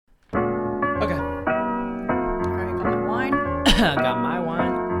Got my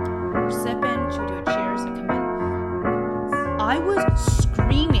wine. We're sipping. Should we do a cheers? I was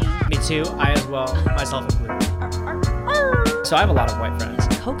screaming. Me too. I as well, myself included. So I have a lot of white friends.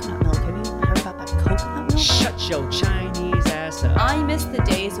 Coconut milk. Have you heard about that coconut milk? Shut your Chinese ass up. I miss the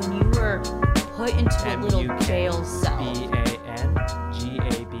days when you were put into a little jail cell.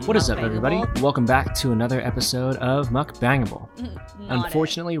 What is up, everybody? Welcome back to another episode of Mukbangable.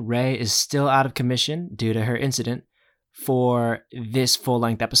 Unfortunately, Ray is still out of commission due to her incident for this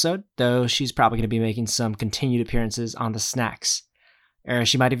full-length episode, though she's probably going to be making some continued appearances on the snacks. Or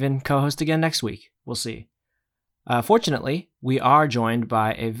she might even co-host again next week. We'll see. Fortunately, we are joined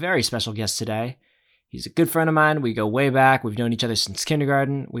by a very special guest today. He's a good friend of mine. We go way back. We've known each other since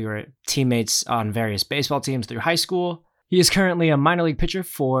kindergarten. We were teammates on various baseball teams through high school. He is currently a minor league pitcher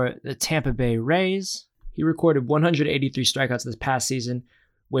for the Tampa Bay Rays. He recorded 183 strikeouts this past season,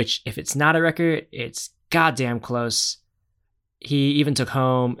 which, if it's not a record, it's goddamn close. He even took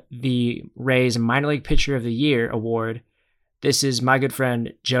home the Rays Minor League Pitcher of the Year award. This is my good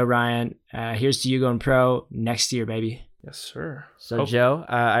friend, Joe Ryan. Here's to you going pro next year, baby. Yes, sir. So, Joe,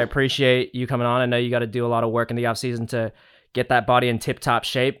 I appreciate you coming on. I know you got to do a lot of work in the offseason to get that body in tip-top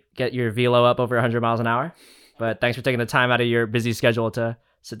shape, get your velo up over 100 miles an hour. But thanks for taking the time out of your busy schedule to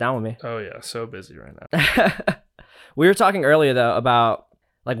sit down with me. Oh, yeah. So busy right now. We were talking earlier, though, about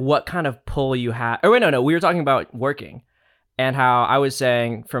like what kind of pull you have. Or wait, no. We were talking about working and how I was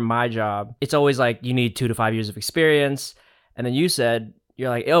saying for my job, it's always like you need 2 to 5 years of experience. And then you said, you're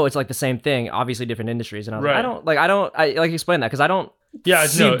like, oh, it's like the same thing, obviously different industries. And I was like, I don't explain that because I don't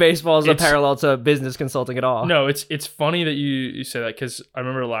see baseball as a parallel to business consulting at all. No, it's funny that you say that because I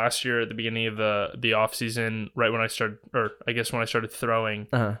remember last year at the beginning of the off season, right when I started, or I guess when I started throwing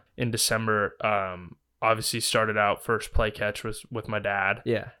in December, obviously started out first play catch was with my dad.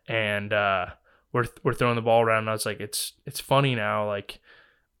 Yeah. And we're throwing the ball around and I was like, it's funny now, like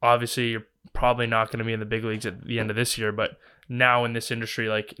obviously you're probably not going to be in the big leagues at the end of this year, but now in this industry,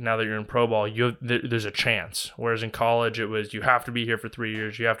 like now that you're in pro ball, there's a chance. Whereas in college, it was you have to be here for 3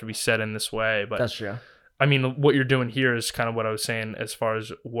 years. You have to be set in this way. But that's true. I mean, what you're doing here is kind of what I was saying as far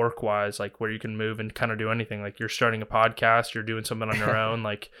as work-wise, like where you can move and kind of do anything. Like you're starting a podcast, you're doing something on your own.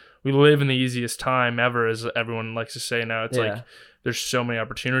 Like we live in the easiest time ever, as everyone likes to say now. It's like there's so many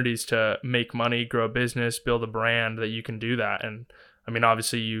opportunities to make money, grow a business, build a brand that you can do that. And I mean,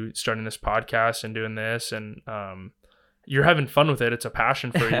 obviously you starting this podcast and doing this and you're having fun with it. It's a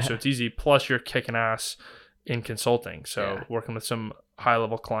passion for you, so it's easy. Plus, you're kicking ass in consulting, so working with some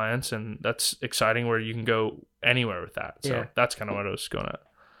high-level clients, and that's exciting where you can go anywhere with that. So that's kind of what I was going at.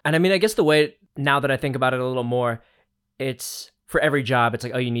 And I mean, I guess the way, now that I think about it a little more, it's for every job, it's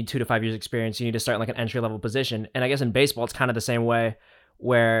like, oh, you need 2 to 5 years experience. You need to start in like an entry-level position. And I guess in baseball, it's kind of the same way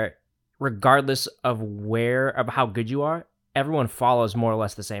where regardless of how good you are, everyone follows more or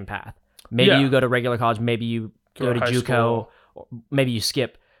less the same path. Maybe you go to regular college, maybe you go to JUCO, or maybe you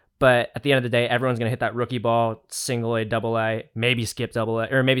skip. But at the end of the day, everyone's going to hit that rookie ball, single A, double A, maybe skip double A,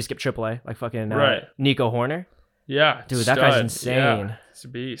 or maybe skip triple A, like fucking Nico Horner. Yeah. Dude, that guy's insane. Yeah, he's a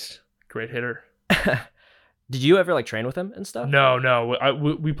beast. Great hitter. Did you ever like train with him and stuff?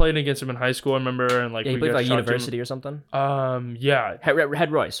 No. We played against him in high school, I remember. And like, he played like university or something? Yeah.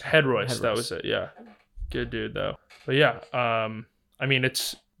 Head Royce. That was it, yeah. Good dude, though. But yeah, I mean,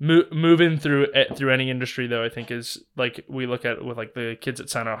 it's moving through any industry, though, I think is like we look at with like the kids that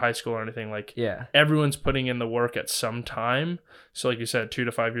sign out of high school or anything, like everyone's putting in the work at some time. So like you said, 2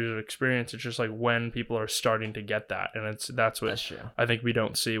 to 5 years of experience. It's just like when people are starting to get that. And that's what I think we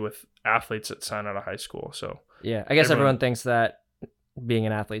don't see with athletes that sign out of high school. So yeah, I guess everyone thinks that being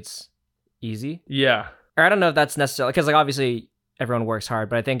an athlete's easy. Yeah. Or I don't know if that's necessarily, because like obviously everyone works hard,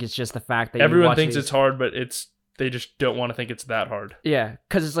 but I think it's just the fact that everyone thinks it's hard, but they just don't want to think it's that hard. Yeah,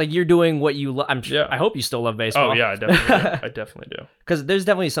 because it's like you're doing what you love. I hope you still love baseball. Oh, yeah, I definitely do. I definitely do. Because there's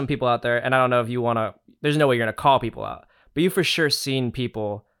definitely some people out there, and I don't know if you want to, there's no way you're going to call people out, but you've for sure seen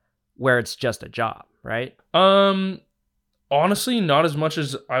people where it's just a job, right? Honestly, not as much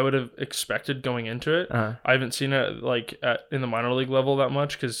as I would have expected going into it. I haven't seen it like in the minor league level that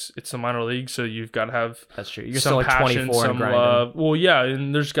much because it's the minor league, so you've got to have that's true. You're some still like passion, 24 some love. Well, yeah,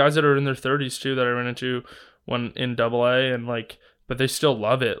 and there's guys that are in their 30s too that I ran into one in AA and like, but they still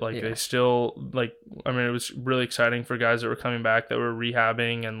love it. Like they still like. I mean, it was really exciting for guys that were coming back that were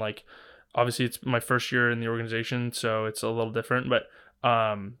rehabbing and like. Obviously, it's my first year in the organization, so it's a little different. But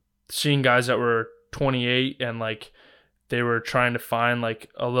seeing guys that were 28 and like. They were trying to find like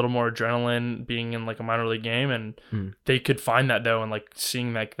a little more adrenaline being in like a minor league game and they could find that though. And like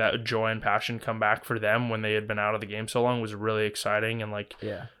seeing like that joy and passion come back for them when they had been out of the game so long was really exciting. And like,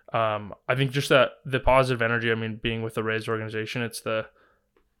 I think just that the positive energy, I mean, being with the Rays organization, it's the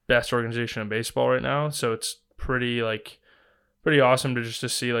best organization in baseball right now. So it's pretty awesome to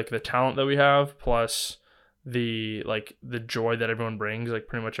see like the talent that we have, plus the joy that everyone brings like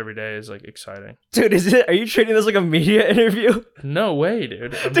pretty much every day is like exciting. Dude, are you treating this like a media interview? No way,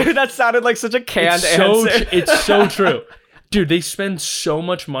 dude. Dude, that sounded like such a canned answer. It's so true. Dude, they spend so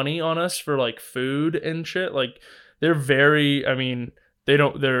much money on us for like food and shit. Like they're very, I mean, they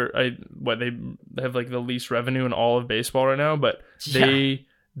have like the least revenue in all of baseball right now, but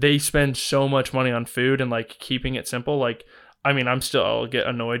they spend so much money on food and like keeping it simple. Like, I mean, I'll get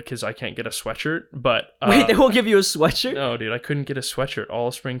annoyed because I can't get a sweatshirt, but wait, they won't give you a sweatshirt? No, dude, I couldn't get a sweatshirt all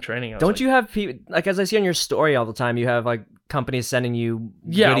spring training. Don't you have people, like, as I see on your story all the time, you have like companies sending you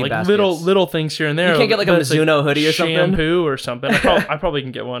goodie baskets. little things here and there. You can't get like a Mizuno hoodie or something? Shampoo or something. I probably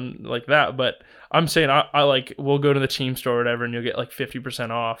can get one like that, but I'm saying I like, we'll go to the team store or whatever and you'll get like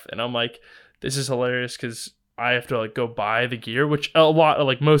 50% off. And I'm like, this is hilarious because I have to like go buy the gear, which a lot of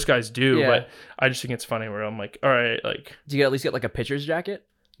like most guys do, but I just think it's funny where I'm like, all right, like, do you at least get like a pitcher's jacket?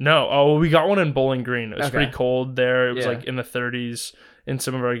 No. Oh, well, we got one in Bowling Green. It was pretty cold there. It was like in the 30s in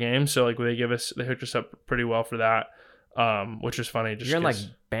some of our games. So like they hooked us up pretty well for that. Which was funny. Just you're in like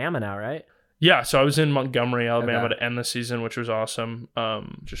Bama now, right? Yeah. So I was in Montgomery, Alabama to end the season, which was awesome.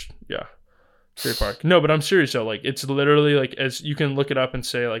 Great Park. No, but I'm serious though. Like it's literally like, as you can look it up and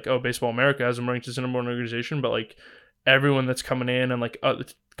say like, oh, Baseball America has them ranked as the number one organization, but like everyone that's coming in and like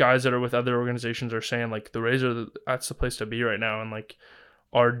guys that are with other organizations are saying like the Rays that's the place to be right now, and like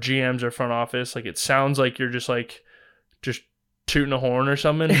our GMs or front office, like it sounds like you're just tooting a horn or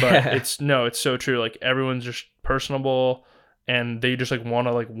something, but it's so true. Like everyone's just personable and they just like want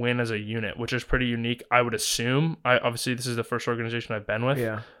to like win as a unit, which is pretty unique, I would assume. Obviously this is the first organization I've been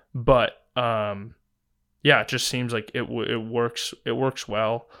with, but it just seems like it works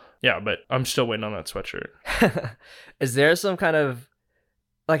well. Yeah, but I'm still waiting on that sweatshirt. Is there some kind of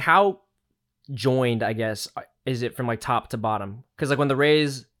like, how joined, I guess, is it from like top to bottom? Because like when the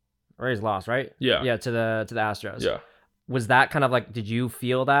Rays lost, right? Yeah, to the Astros. Yeah. Was that kind of like, did you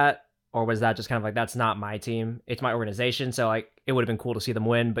feel that, or was that just kind of like, that's not my team, it's my organization, so like it would have been cool to see them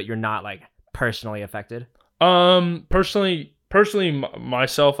win, but you're not like personally affected? Personally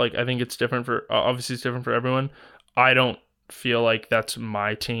myself, like I think it's different for obviously it's different for everyone. I don't feel like that's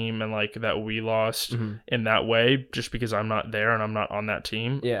my team and like that we lost in that way just because I'm not there and I'm not on that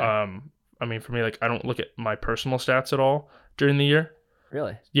team. I mean, for me, like I don't look at my personal stats at all during the year.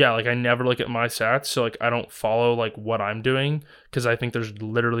 Really? Yeah, like I never look at my stats, so like I don't follow like what I'm doing because I think there's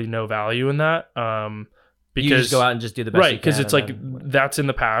literally no value in that. Because you just go out and just do the best, right? Because it's like that's in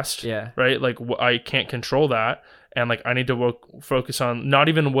the past, right? Like I can't control that, and like I need to focus on not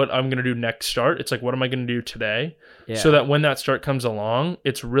even what I'm gonna do next start. It's like what am I gonna do today, so that when that start comes along,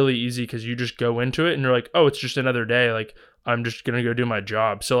 it's really easy because you just go into it and you're like, oh, it's just another day. Like I'm just gonna go do my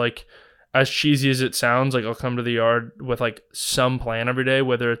job. So like, as cheesy as it sounds, like I'll come to the yard with like some plan every day,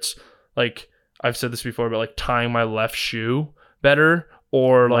 whether it's like, I've said this before, but like tying my left shoe better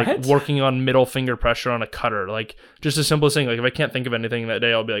or like working on middle finger pressure on a cutter. Like just the simplest thing. Like if I can't think of anything that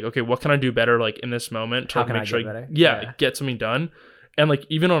day, I'll be like, okay, what can I do better like in this moment to make sure get something done? And like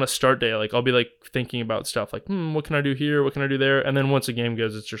even on a start day, like I'll be like thinking about stuff like, what can I do here? What can I do there? And then once the game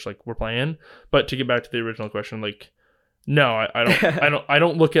goes, it's just like we're playing. But to get back to the original question, like, no, I don't I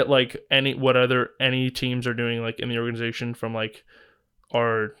don't look at like any teams are doing like in the organization from like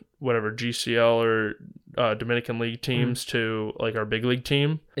our whatever GCL or Dominican League teams to like our big league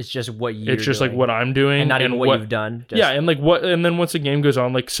team. It's just what you're It's just doing. like what I'm doing and not even what you've done. And like and then once the game goes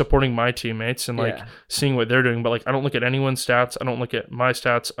on, like supporting my teammates and like seeing what they're doing. But like I don't look at anyone's stats. I don't look at my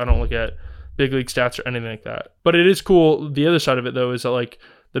stats. I don't look at big league stats or anything like that. But it is cool. The other side of it though is that like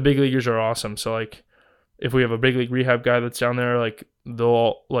the big leaguers are awesome. So like if we have a big league rehab guy that's down there, like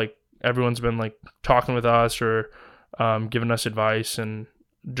they'll like everyone's been like talking with us or giving us advice and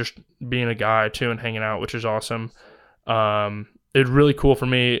just being a guy too and hanging out, which is awesome. It's really cool for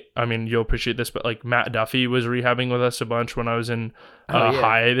me. I mean, you'll appreciate this, but like Matt Duffy was rehabbing with us a bunch when I was in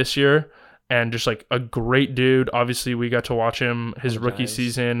high A this year, and just like a great dude. Obviously, we got to watch him his rookie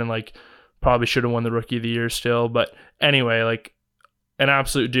season and like probably should have won the rookie of the year still. But anyway, like an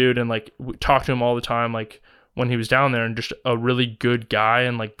absolute dude, and like we talk to him all the time, like when he was down there, and just a really good guy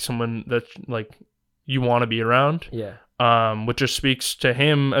and like someone that like you want to be around. Which just speaks to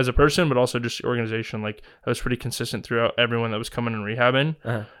him as a person, but also just the organization. Like that was pretty consistent throughout everyone that was coming and rehabbing.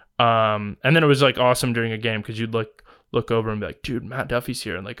 And then it was like awesome during a game because you'd look over and be like, dude, Matt Duffy's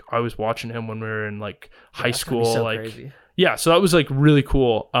here. And like I was watching him when we were in like high school. So like crazy. Yeah, so that was like really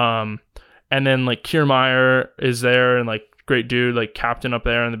cool. And then like Kiermaier is there and like great dude, like captain up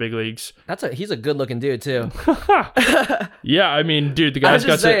there in the big leagues. He's a good looking dude too. Yeah, I mean, dude, the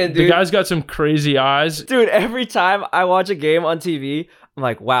the guy's got some crazy eyes. Dude, every time I watch a game on TV, I'm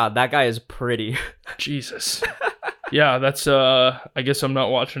like, wow, that guy is pretty. Jesus. Yeah, that's I guess I'm not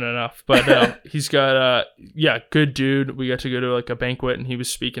watching enough, but he's got good dude. We got to go to like a banquet and he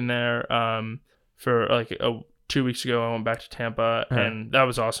was speaking there for like 2 weeks ago. I went back to Tampa and that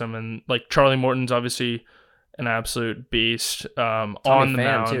was awesome. And like Charlie Morton's obviously an absolute beast on the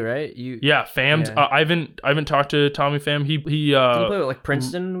mound too, right? Pham. Yeah. I haven't talked to Tommy Pham. He Did he play with like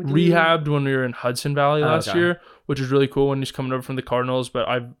Princeton? Rehabbed when we were in Hudson Valley last okay. year, which was really cool when he's coming over from the Cardinals. But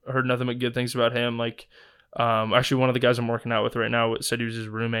I've heard nothing but good things about him. Like, actually, one of the guys I'm working out with right now said he was his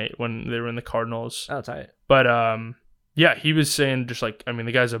roommate when they were in the Cardinals. Oh, tight. But yeah, he was saying just like, I mean,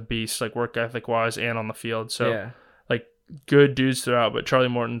 the guy's a beast, like work ethic wise and on the field. So like good dudes throughout. But Charlie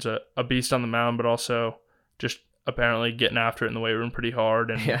Morton's a beast on the mound, but also just apparently getting after it in the weight room pretty hard.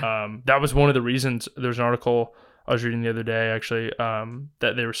 And that was one of the reasons. There's an article I was reading the other day actually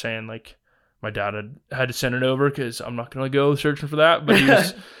that they were saying like my dad had to send it over because I'm not going to go searching for that. But he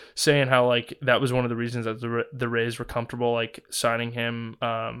was saying how like that was one of the reasons that the Rays were comfortable like signing him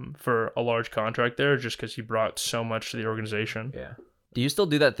for a large contract there, just because he brought so much to the organization. Yeah. Do you still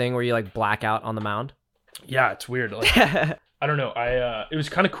do that thing where you like black out on the mound? Yeah, it's weird. Like, I don't know. It was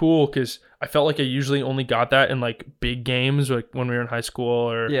kind of cool because I felt like I usually only got that in like big games, like when we were in high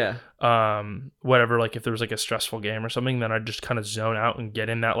school or whatever. Like if there was like a stressful game or something, then I'd just kind of zone out and get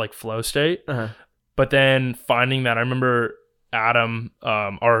in that like flow state. But then finding that, I remember Adam,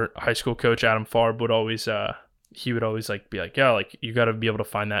 our high school coach, Adam Farb, would always like be like, yeah, like you got to be able to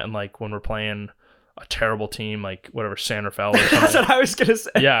find that in like when we're playing a terrible team, like whatever, San Rafael or something. That's what I was gonna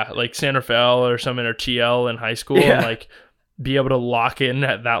say. Yeah, like San Rafael or something, or TL in high school, and like be able to lock in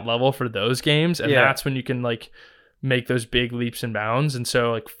at that level for those games, and that's when you can like make those big leaps and bounds. And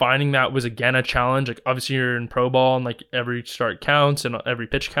so like finding that was again a challenge. Like obviously you're in pro ball and like every start counts and every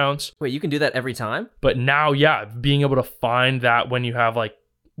pitch counts. Wait, you can do that every time? But now, being able to find that when you have like,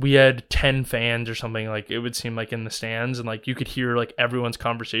 we had 10 fans or something, like it would seem like in the stands, and like you could hear like everyone's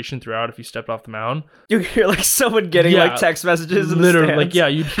conversation throughout if you stepped off the mound. You could hear like someone getting like text messages in literally the stands.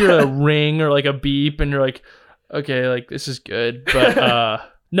 like you'd hear a ring or like a beep and you're like, okay, like this is good.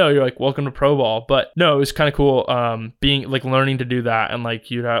 But no, you're like, welcome to pro ball. But no, it was kind of cool being like learning to do that, and like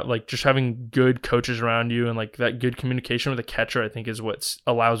you'd have like just having good coaches around you and like that good communication with the catcher, I think is what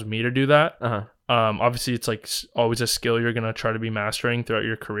allows me to do that. Obviously it's like always a skill you're going to try to be mastering throughout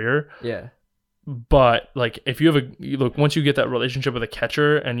your career. Yeah. But like if you have once you get that relationship with a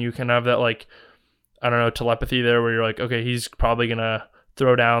catcher and you can have that like, I don't know, telepathy there where you're like, okay, he's probably going to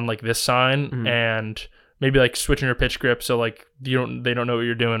throw down like this sign and maybe like switching your pitch grip so like they don't know what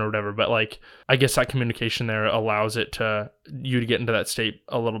you're doing or whatever. But like I guess that communication there allows you to get into that state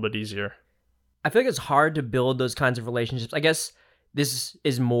a little bit easier. I feel like it's hard to build those kinds of relationships. I guess this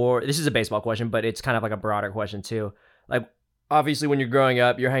is a baseball question, but it's kind of like a broader question too. Like obviously when you're growing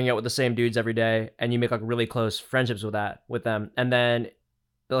up, you're hanging out with the same dudes every day and you make like really close friendships with them. And then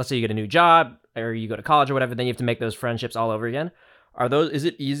let's say you get a new job or you go to college or whatever, then you have to make those friendships all over again. Is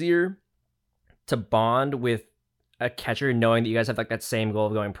it easier to bond with a catcher knowing that you guys have like that same goal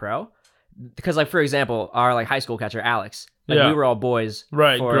of going pro? Because like for example, our like high school catcher Alex, we were all boys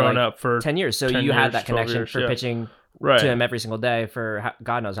growing up for 10 years, so you had that connection for pitching to him every single day for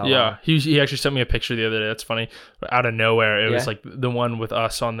God knows how long. He actually sent me a picture the other day. That's funny. Out of nowhere, it was like the one with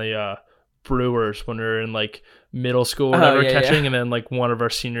us on the Brewers when we were in like middle school or whatever catching, and then like one of our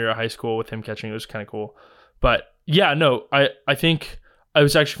senior year of high school with him catching. It was kind of cool. But yeah, no, I think it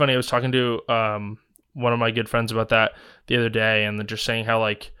was actually funny. I was talking to one of my good friends about that the other day, and just saying how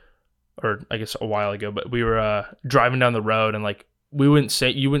like, or I guess a while ago, but we were driving down the road and like you wouldn't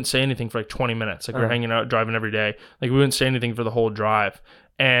say anything for like 20 minutes. Like we're hanging out driving every day. Like we wouldn't say anything for the whole drive.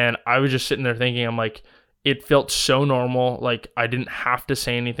 And I was just sitting there thinking, I'm like, it felt so normal. Like I didn't have to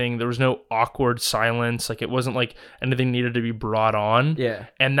say anything. There was no awkward silence. Like it wasn't like anything needed to be brought on. Yeah.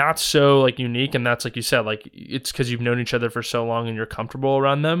 And that's so like unique. And that's like you said, like it's because you've known each other for so long and you're comfortable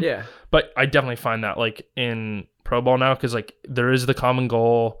around them. Yeah. But I definitely find that like in pro ball now, because like there is the common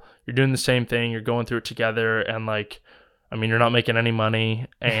goal. You're doing the same thing. You're going through it together. And like, I mean, you're not making any money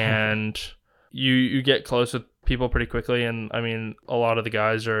and you get close with people pretty quickly. And I mean, a lot of the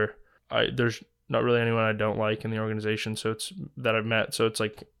guys there's not really anyone I don't like in the organization. So it's that I've met. So it's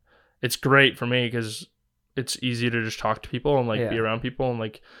like, it's great for me because it's easy to just talk to people and like be around people. And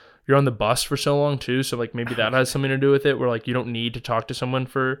like, you're on the bus for so long too. So like maybe that has something to do with it where like, you don't need to talk to someone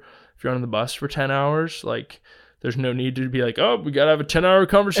if you're on the bus for 10 hours, like there's no need to be like, oh, we gotta have a 10-hour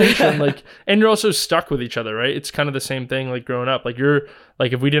conversation. Like, and you're also stuck with each other, right? It's kind of the same thing like growing up. Like you're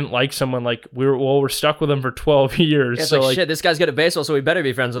like, if we didn't like someone, like we're stuck with them for 12 years. It's so like, like, shit, this guy's good at baseball, so we better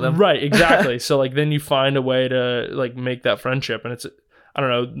be friends with him. Right, exactly. So like then you find a way to like make that friendship, and it's, I don't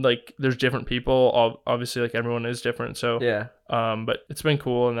know, like there's different people. Obviously, like everyone is different. So yeah. But it's been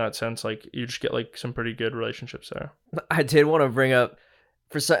cool in that sense. Like you just get like some pretty good relationships there. I did want to bring up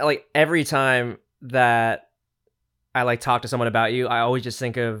like every time that I like talk to someone about you, I always just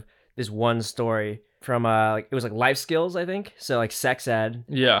think of this one story from like it was like life skills, I think. So like sex ed,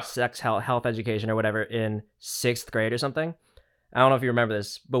 sex health education or whatever in 6th grade or something. I don't know if you remember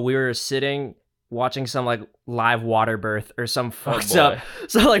this, but we were sitting watching some like live water birth or some fucked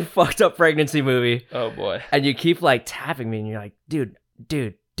up pregnancy movie. Oh boy. And you keep like tapping me and you're like, dude.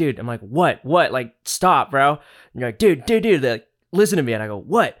 I'm like, what? Like, stop, bro. And you're like, dude. They're like, listen to me. And I go,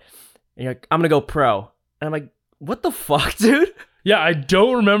 what? And you're like, I'm gonna go pro. And I'm like, what the fuck, dude? Yeah, I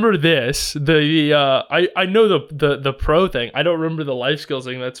don't remember this. I know the pro thing. I don't remember the life skills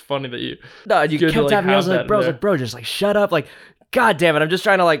thing. That's funny that you. No, you kept tapping me. I was like, bro, just like shut up. Like, God damn it, I'm just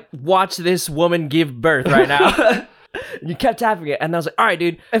trying to like watch this woman give birth right now. And you kept tapping it, and I was like, all right,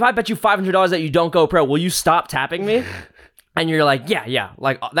 dude, if I bet you $500 that you don't go pro, will you stop tapping me? And you're like, yeah,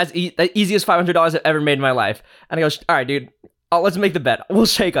 like that's the easiest $500 I've ever made in my life. And I go, all right, dude, let's make the bet. We'll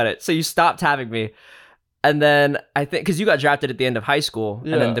shake on it. So you stop tapping me. And then I think, because you got drafted at the end of high school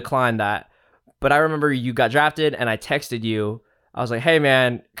and then declined that. But I remember you got drafted and I texted you. I was like, hey,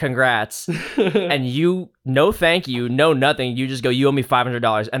 man, congrats. And you, no thank you, no nothing. You just go, you owe me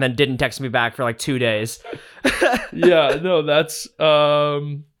 $500 and then didn't text me back for like 2 days. Yeah, no, that's,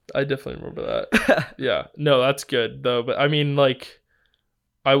 I definitely remember that. Yeah, no, that's good though. But I mean, like,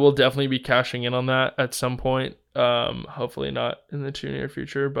 I will definitely be cashing in on that at some point. Hopefully not in the too near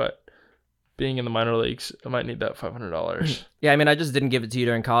future, but being in the minor leagues, I might need that $500. Yeah, I mean, I just didn't give it to you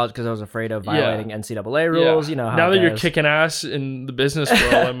during college because I was afraid of violating NCAA rules. You know how now that goes. You're kicking ass in the business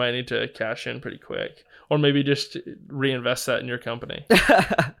world, I might need to cash in pretty quick, or maybe just reinvest that in your company.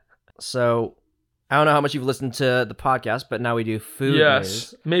 So, I don't know how much you've listened to the podcast, but now we do food.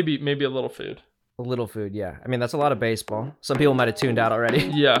 Yes, maybe a little food. A little food, yeah. I mean, that's a lot of baseball. Some people might have tuned out already.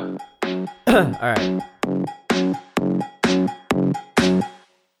 Yeah. All right.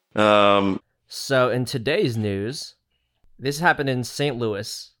 So in today's news, this happened in St.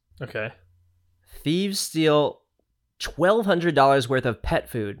 Louis. Okay. Thieves steal $1,200 worth of pet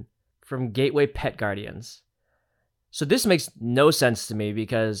food from Gateway Pet Guardians. So this makes no sense to me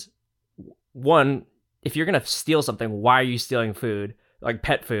because, one, if you're going to steal something, why are you stealing food, like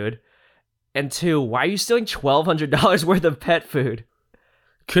pet food? And two, why are you stealing $1,200 worth of pet food?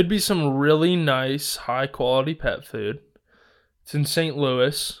 Could be some really nice, high-quality pet food. It's in St.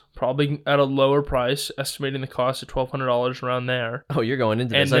 Louis, probably at a lower price, estimating the cost of $1,200 around there. Oh, you're going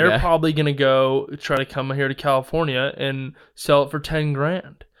into this, and they're probably going to go try to come here to California and sell it for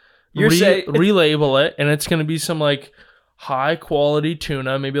 $10,000. You're saying relabel it, and it's going to be some like high-quality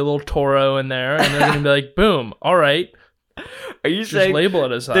tuna, maybe a little Toro in there, and they're going to be like, boom, all right. Are you saying label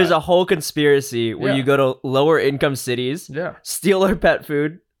it as that? There's a whole conspiracy where you go to lower income cities, steal their pet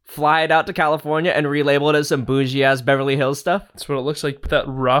food, fly it out to California, and relabel it as some bougie ass Beverly Hills stuff? That's what it looks like. That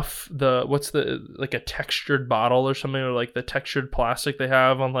rough, like a textured bottle or something, or like the textured plastic they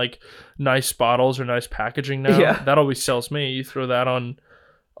have on like nice bottles or nice packaging now. Yeah. That always sells me. You throw that on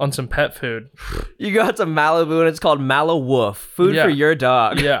some pet food. You go out to Malibu and it's called Mallow Woof. Food for your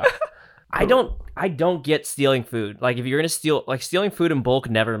dog. Yeah. I don't get stealing food. Like, if you're going to steal, like, stealing food in bulk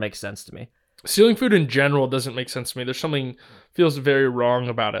never makes sense to me. Stealing food in general doesn't make sense to me. There's something feels very wrong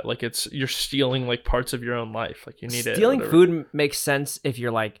about it. Like, you're stealing, like, parts of your own life. Like, you need it. Stealing food makes sense if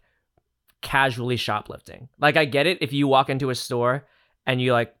you're, like, casually shoplifting. Like, I get it if you walk into a store and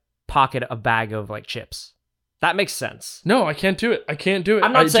you, like, pocket a bag of, like, chips. That makes sense. No, I can't do it.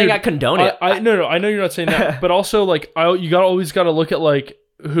 I'm not saying I condone it. No, I know you're not saying that. But also, like, you always got to look at, like,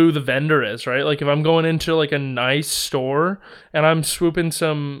 who the vendor is, right? Like, if I'm going into like a nice store and I'm swooping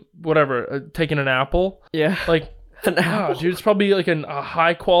some whatever, taking an apple, like an apple, dude, it's probably like a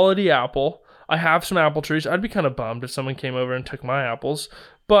high quality apple. I have some apple trees. I'd be kind of bummed if someone came over and took my apples.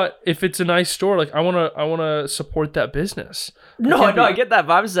 But if it's a nice store, like I wanna support that business. No, I get that.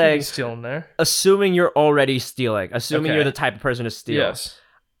 But I'm saying stealing there, assuming you're already stealing, assuming you're the type of person to steal. Yes.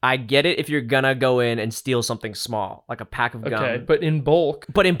 I get it if you're gonna go in and steal something small, like a pack of gum. Okay, but in bulk.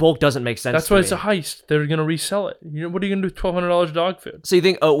 But in bulk doesn't make sense. That's why it's a heist. They're gonna resell it. You know, what are you gonna do with $1,200 dog food? So you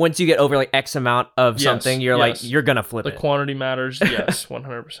think, once you get over like X amount of something, you're like, you're gonna flip it. The quantity matters. Yes,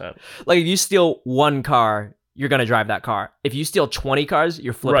 100%. Like if you steal one car, you're gonna drive that car. If you steal 20 cars,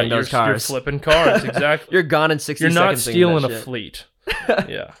 you're flipping those cars. You're flipping cars, exactly. You're gone in 60 You're seconds. not stealing a shit. fleet.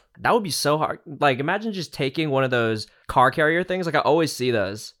 Yeah. That would be so hard. Like, imagine just taking one of those car carrier things. Like, I always see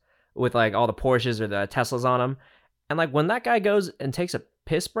those with like all the Porsches or the Teslas on them. And like when that guy goes and takes a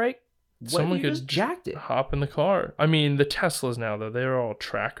piss break, someone you could just jacked it. Hop in the car. I mean, the Teslas now though, they're all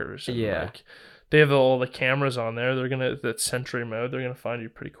trackers. And, Yeah. like, they have all the cameras on there. They're gonna that Sentry mode. They're gonna find you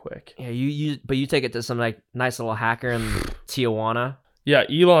pretty quick. Yeah, but you take it to some like nice little hacker in Tijuana. Yeah,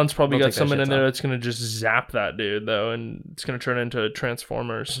 Elon's probably They'll got take that someone shit in there off. that's gonna just zap that dude though, and it's gonna turn into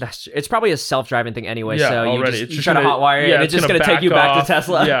Transformers. It's probably a self-driving thing anyway. Yeah, so already. you It's you just try to gonna- hotwire it, yeah, and it's just gonna take you back to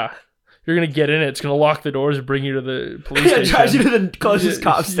Tesla. Yeah, you're gonna get in it. It's gonna lock the doors and bring you to the police It station. drives you to the closest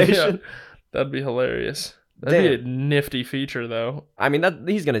cop station. Yeah, that'd be hilarious. That'd be a nifty feature though. I mean,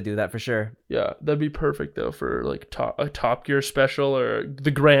 he's gonna do that for sure. Yeah, that'd be perfect though for like a Top Gear special or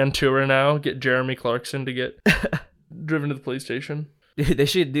the Grand Tour. Now get Jeremy Clarkson to get driven to the police station. Dude, they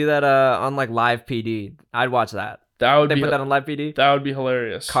should do that on like Live PD. I'd watch that. That would They be put that on Live PD. that would be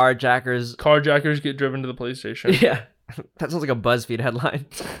hilarious. Carjackers. Carjackers get driven to the police station. Yeah, that sounds like a BuzzFeed headline.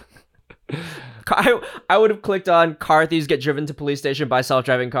 I would have clicked on car thieves get driven to police station by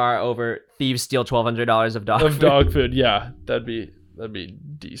self-driving car over thieves steal $1,200 of dog Of food. dog food, yeah, that'd be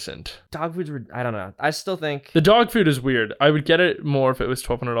decent. Dog foods were, I don't know. I still think The dog food is weird. I would get it more if it was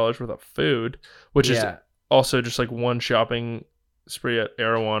 $1,200 worth of food, which is also just like one shopping spree at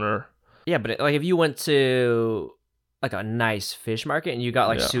Erewhon or yeah, but like if you went to like a nice fish market and you got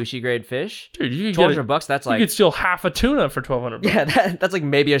like Yeah. sushi grade fish, dude, you could get $1,200. That's you like could steal half a tuna for $1,200. yeah, that's like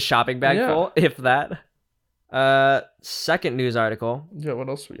maybe a shopping bag Yeah. full, if that. Second news article. Yeah, what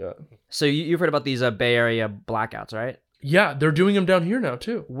else we got? So you've heard about these Bay Area blackouts, right? Yeah, they're doing them down here now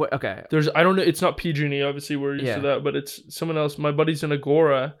too. What? Okay. There's I don't know, it's not PG&E, obviously we're used Yeah. to that, but it's someone else. My buddy's in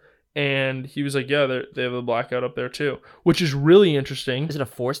Agora, and he was like, yeah, they have a blackout up there too, which is really interesting. Is it a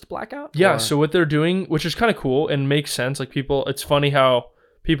forced blackout? Yeah, Or- so what they're doing, which is kind of cool and makes sense, like people, it's funny how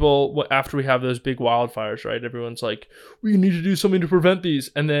people, after we have those big wildfires, right, everyone's like, we need to do something to prevent these,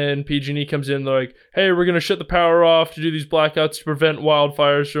 and then PG&E comes in, they're like, hey, we're going to shut the power off to do these blackouts to prevent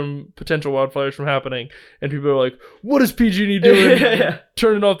potential wildfires from happening, and people are like, what is PG&E doing? Yeah.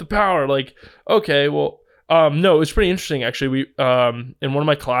 Turning off the power. Like, okay, well, no, it's pretty interesting actually. We in one of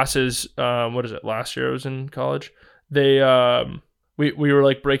my classes, what is it? Last year I was in college. They we were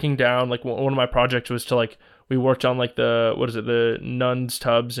like breaking down, like one of my projects was to like we worked on like the nuns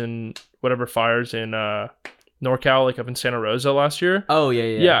tubs and whatever fires in NorCal, like up in Santa Rosa last year. Oh yeah.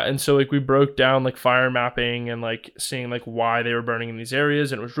 Yeah, and so like we broke down like fire mapping and like seeing like why they were burning in these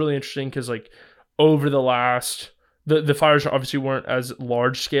areas, and it was really interesting because like over the last the fires obviously weren't as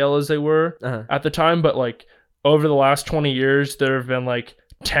large scale as they were at the time, but like over the last 20 years there have been like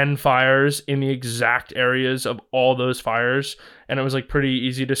 10 fires in the exact areas of all those fires, and it was like pretty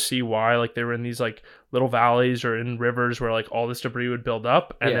easy to see why. Like they were in these like little valleys or in rivers where like all this debris would build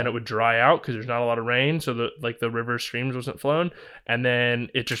up and then it would dry out because there's not a lot of rain, so the river streams wasn't flowing, and then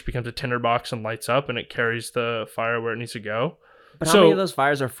it just becomes a tinderbox and lights up and it carries the fire where it needs to go. But how many of those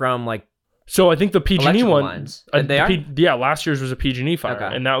fires are from like So I think the PG&E electrical one, lines? They are? yeah, last year's was a PG&E fire,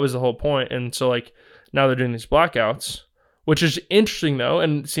 Okay. and that was the whole point. And so like now they're doing these blackouts, which is interesting though,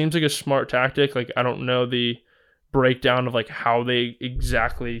 and seems like a smart tactic. Like I don't know the breakdown of like how they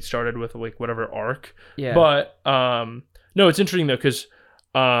exactly started with like whatever arc, Yeah. but no, it's interesting though because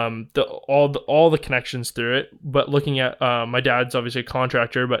all the connections through it. But looking at my dad's obviously a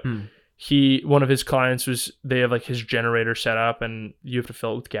contractor, but one of his clients was, they have like his generator set up and you have to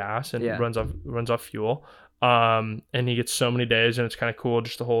fill it with gas and it runs off fuel. And he gets so many days, and it's kind of cool,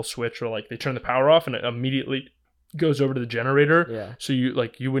 just the whole switch where like they turn the power off and it immediately goes over to the generator. Yeah. So you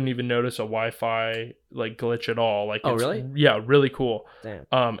wouldn't even notice a Wi-Fi like glitch at all. Like, Oh, it's, really? Yeah, really cool. Damn.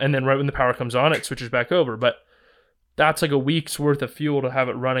 And then right when the power comes on, it switches back over. But that's like a week's worth of fuel to have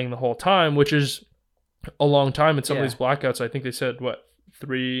it running the whole time, which is a long time. In some of these blackouts, I think they said what,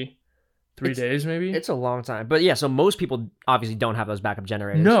 three days maybe. It's a long time. But yeah, so most people obviously don't have those backup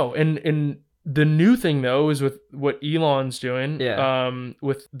generators. No, and the new thing though is with what Elon's doing,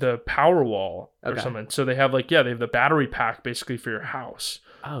 with the power wall or something. So they have they have the battery pack basically for your house.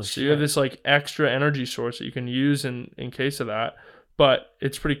 Oh, so you have this like extra energy source that you can use in case of that. But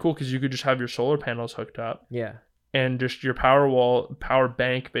it's pretty cool because you could just have your solar panels hooked up. Yeah. And just your power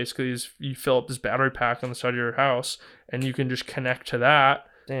bank basically is, you fill up this battery pack on the side of your house, and you can just connect to that.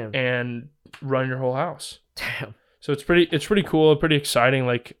 Damn. And run your whole house. Damn. So it's pretty cool, pretty exciting,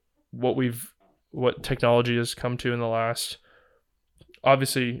 like what technology has come to in the last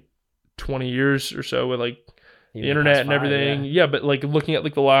obviously 20 years or so, with like the internet and everything. Yeah, but like looking at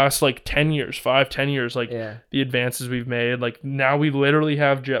like the last like 10 years, 5-10 years, like the advances we've made, like now we literally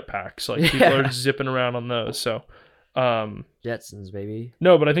have jetpacks. Like people are zipping around on those. So Jetsons, baby.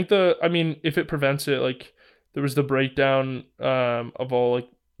 No, but I think if it prevents it, like there was the breakdown of all like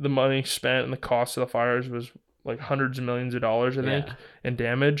the money spent and the cost of the fires was like hundreds of millions of dollars, I think, in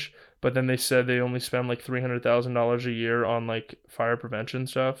damage. But then they said they only spend like $300,000 a year on like fire prevention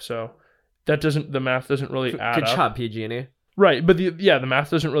stuff. So the math doesn't really add up. Good job, PG&E. Right, but the math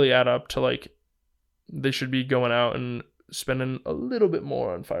doesn't really add up to like they should be going out and spending a little bit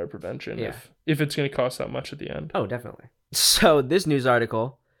more on fire prevention if it's going to cost that much at the end. Oh, definitely. So this news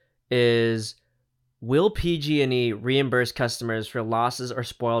article is, will PG&E reimburse customers for losses or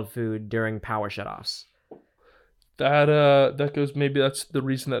spoiled food during power shutoffs? That goes, maybe that's the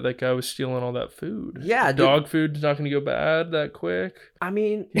reason that guy was stealing all that food. Yeah, dog food's not going to go bad that quick. I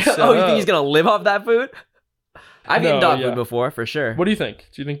mean, you think he's going to live off that food? I've eaten dog food before, for sure. What do you think?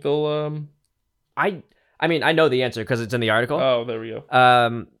 Do you think they'll I mean, I know the answer because it's in the article. Oh, there we go.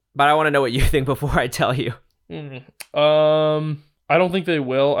 But I want to know what you think before I tell you. I don't think they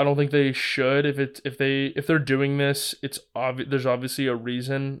will. I don't think they should. If they're doing this, it's obvious. There's obviously a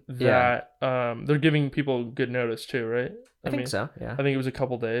reason that they're giving people good notice too, right? I think so. Yeah. I think it was a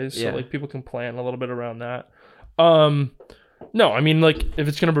couple days, so like people can plan a little bit around that. No, I mean, like, if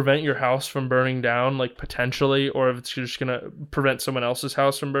it's going to prevent your house from burning down, like, potentially, or if it's just going to prevent someone else's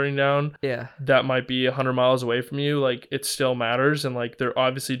house from burning down, that might be 100 miles away from you, like, it still matters, and, like, they're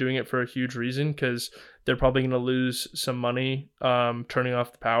obviously doing it for a huge reason, because they're probably going to lose some money turning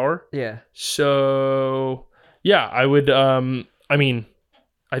off the power. Yeah. So, yeah, I would, I mean,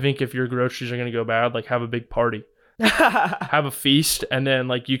 I think if your groceries are going to go bad, like, have a big party. Have a feast, and then,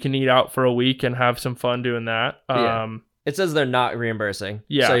 like, you can eat out for a week and have some fun doing that. It says they're not reimbursing.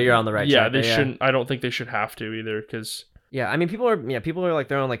 Yeah. So you're on the right track. Yeah, they shouldn't. I don't think they should have to either, because. Yeah, I mean, people are like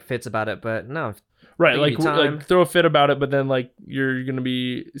throwing like fits about it, but no. Right, like throw a fit about it, but then like you're gonna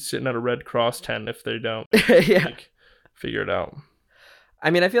be sitting at a Red Cross tent if they don't. Like, figure it out. I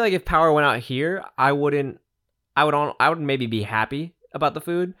mean, I feel like if power went out here, I would maybe be happy about the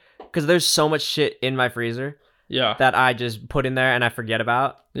food, because there's so much shit in my freezer. Yeah. That I just put in there and I forget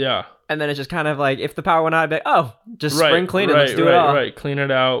about. Yeah. And then it's just kind of like, if the power went out, I'd be like, oh, just spring clean it. Let's do it all. Right. Clean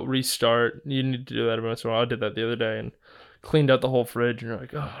it out, restart. You need to do that every once in a while. I did that the other day and cleaned out the whole fridge. And you're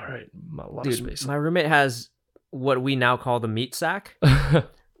like, oh, all right. A lot of space. My roommate has what we now call the meat sack,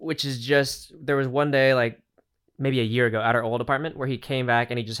 which is just, there was one day, like maybe a year ago at our old apartment, where he came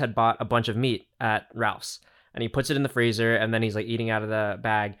back and he just had bought a bunch of meat at Ralph's. And he puts it in the freezer, and then he's like eating out of the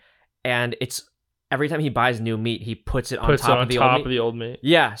bag. And it's, every time he buys new meat, he puts it on top of the old meat.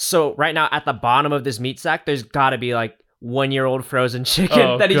 Yeah. So right now at the bottom of this meat sack, there's got to be like 1-year-old frozen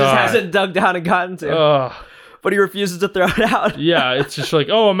chicken that he just hasn't dug down and gotten to. But he refuses to throw it out. Yeah. It's just like,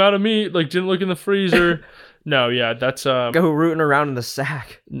 oh, I'm out of meat. Like, didn't look in the freezer. No. Yeah. That's go rooting around in the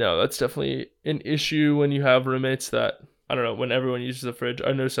sack. No, that's definitely an issue when you have roommates that, I don't know, when everyone uses the fridge.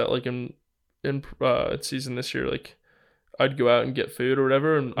 I noticed that like in season this year, like, I'd go out and get food or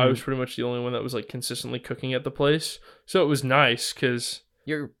whatever, and I was pretty much the only one that was like consistently cooking at the place. So it was nice because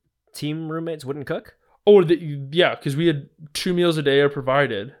your team roommates wouldn't cook. Because we had 2 meals a day are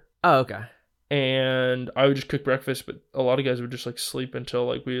provided. Oh, okay. And I would just cook breakfast, but a lot of guys would just like sleep until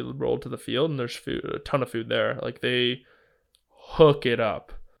like we rolled to the field, and there's food, a ton of food there. Like they hook it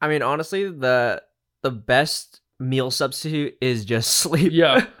up. I mean, honestly, the best meal substitute is just sleep.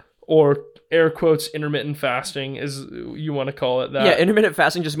 Yeah, or air quotes intermittent fasting, is you want to call it that. Yeah, intermittent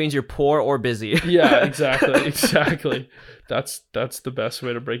fasting just means you're poor or busy. Yeah, exactly. That's the best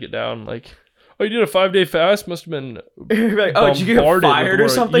way to break it down. Like, oh, you did a 5-day fast? Must have been like, oh, did you get fired or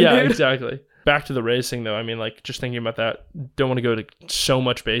something? Yeah, dude? Exactly. Back to the racing though. I mean, like, just thinking about that. Don't want to go to so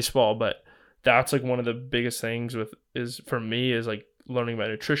much baseball, but that's like one of the biggest things is like learning about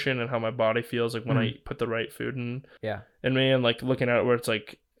nutrition and how my body feels like when I put the right food in. Yeah. And man, like looking at it where it's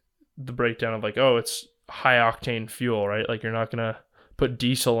like the breakdown of like, oh, it's high octane fuel, right? Like you're not gonna put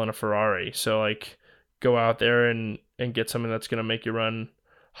diesel in a Ferrari, so like go out there and get something that's gonna make you run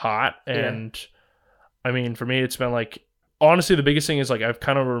hot. And I mean, for me, it's been like, honestly, the biggest thing is like I've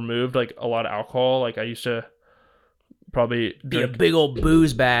kind of removed like a lot of alcohol. Like I used to probably be a big old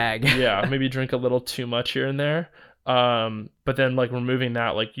booze bag. Yeah, maybe drink a little too much here and there. But then like removing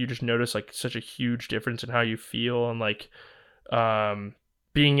that, like you just notice like such a huge difference in how you feel, and like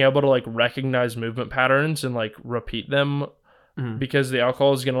being able to like recognize movement patterns and like repeat them, because the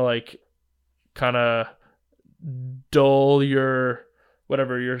alcohol is gonna like kind of dull your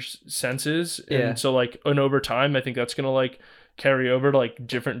senses. And so like, and over time, I think that's gonna like carry over to like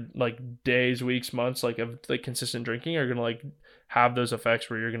different like days, weeks, months like of like consistent drinking are gonna like have those effects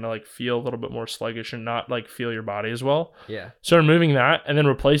where you're gonna like feel a little bit more sluggish and not like feel your body as well. Yeah. So removing that and then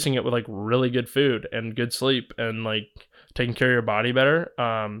replacing it with like really good food and good sleep and like taking care of your body better.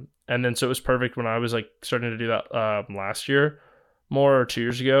 And then so it was perfect when I was like starting to do that last year, more or 2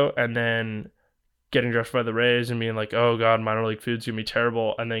 years ago, and then getting drafted by the Rays and being like, oh God, minor league food's gonna be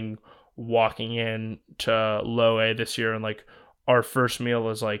terrible, and then walking in to low A this year and like our first meal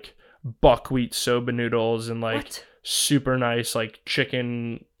was like buckwheat soba noodles and like super nice like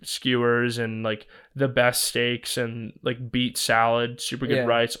chicken skewers and like the best steaks and like beet salad, super good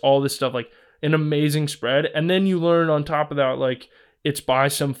rice, all this stuff, like an amazing spread. And then you learn on top of that, like it's by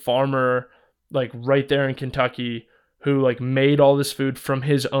some farmer like right there in Kentucky who like made all this food from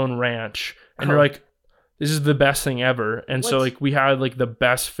his own ranch. And you're like, this is the best thing ever. And so like we had like the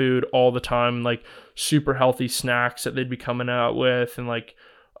best food all the time, like super healthy snacks that they'd be coming out with. And like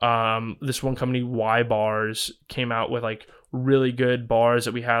this one company, Y Bars, came out with like really good bars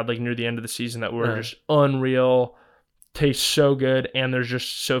that we had like near the end of the season that were just unreal, taste so good, and there's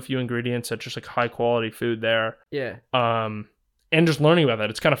just so few ingredients that just like high quality food there. And just learning about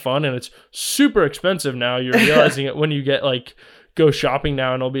that, it's kind of fun, and it's super expensive now. You're realizing it when you get like go shopping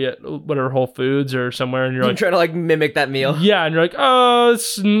now, and it'll be at whatever Whole Foods or somewhere, and you're like trying to like mimic that meal. Yeah, and you're like, oh,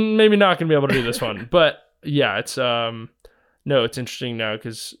 it's maybe not gonna be able to do this one. But yeah, it's no, it's interesting now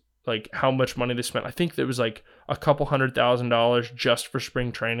because like how much money they spent. I think there was like a couple $100,000 just for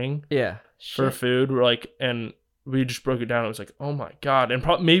spring training. Yeah, for food. We're like, and we just broke it down. It was like, oh my God, and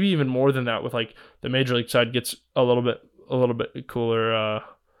maybe even more than that with like the major league side gets a little bit cooler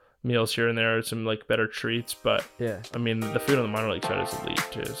meals here and there, some like better treats, but yeah, I mean the food on the minor league side is elite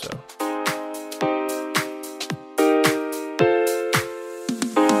too. So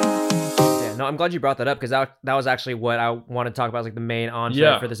yeah, no, I'm glad you brought that up because that was actually what I wanted to talk about, like the main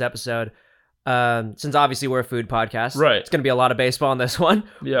entree for this episode. Since obviously we're a food podcast, right? It's gonna be a lot of baseball on this one.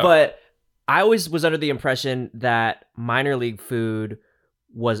 Yeah, but I always was under the impression that minor league food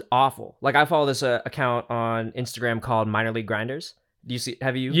was awful. Like I follow this account on Instagram called Minor League Grinders. Do you see?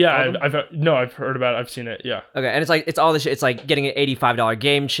 Have you? Yeah, I've heard about it. I've seen it. Yeah. Okay, and it's all this shit. It's like getting an $85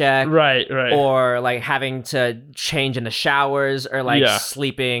 game check, right, or like having to change in the showers, or like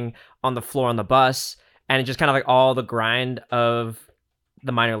sleeping on the floor on the bus, and it's just kind of like all the grind of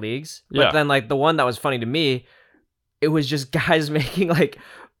the minor leagues. But then like the one that was funny to me, it was just guys making like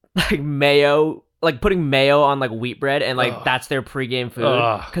mayo. Like putting mayo on like wheat bread and like that's their pregame food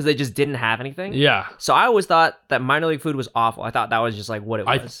because they just didn't have anything. Yeah. So I always thought that minor league food was awful. I thought that was just like what it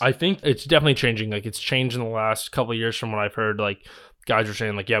was. I think it's definitely changing. Like it's changed in the last couple of years from what I've heard. Like guys were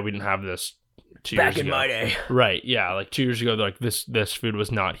saying like, yeah, we didn't have this 2 years ago. Back in my day. Right. Yeah. Like 2 years ago, they're like this food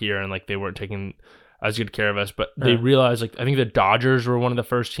was not here and like they weren't taking as good care of us. But they realized like I think the Dodgers were one of the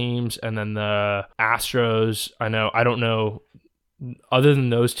first teams, and then the Astros. I don't know. Other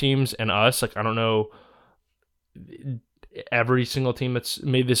than those teams and us, like I don't know every single team that's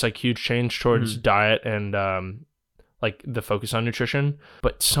made this like huge change towards diet and like the focus on nutrition.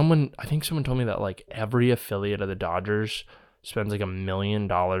 But I think someone told me that like every affiliate of the Dodgers spends like $1 million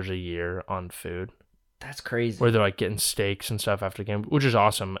a year on food. That's crazy. Where they're like getting steaks and stuff after the game, which is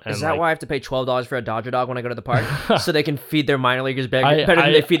awesome. And is that why I have to pay $12 for a Dodger dog when I go to the park? So they can feed their minor leaguers better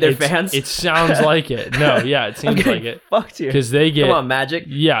than they feed their fans? It sounds like it. No, yeah, it seems like it. Fucked here. Because they get... Come on, Magic.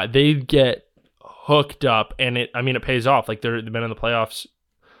 Yeah, they get hooked up, and it pays off. Like they've been in the playoffs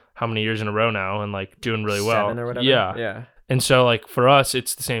how many years in a row now and like doing really well. 7 or whatever. Yeah. And so like for us,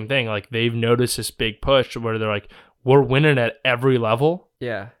 it's the same thing. Like they've noticed this big push where they're like, we're winning at every level.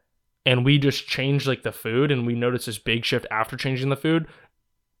 Yeah. And we just changed like the food, and we noticed this big shift after changing the food.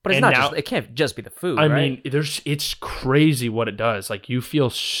 But it's not just, it can't just be the food. I mean, it's crazy what it does. Like you feel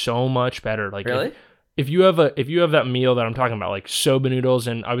so much better. Like really? If you have that meal that I'm talking about, like soba noodles,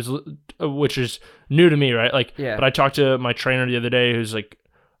 and which is new to me, right? Like, but I talked to my trainer the other day who's like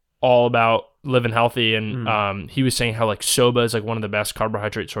all about living healthy, and he was saying how like soba is like one of the best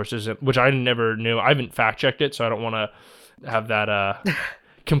carbohydrate sources, which I never knew. I haven't fact checked it, so I don't want to have that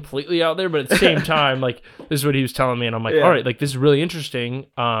completely out there, but at the same time, like this is what he was telling me, and I'm like, all right, like this is really interesting.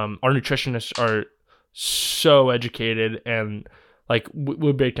 Our nutritionists are so educated, and like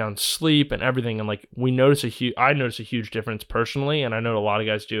we break down sleep and everything, and like I notice a huge difference personally, and I know a lot of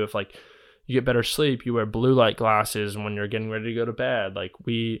guys do. If like you get better sleep, you wear blue light glasses when you're getting ready to go to bed. Like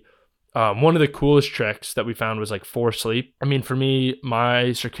one of the coolest tricks that we found was like for sleep. I mean, for me, my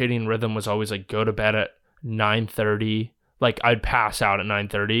circadian rhythm was always like go to bed at 9:30. Like I'd pass out at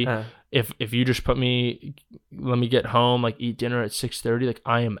 9:30. If you just let me get home, like eat dinner at 6:30, like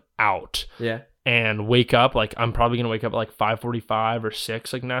I am out. Yeah. and wake up. Like I'm probably going to wake up at like 5:45 or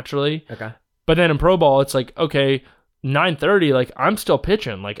 6, like naturally. Okay. But then in pro ball, it's like, okay, 9:30, like I'm still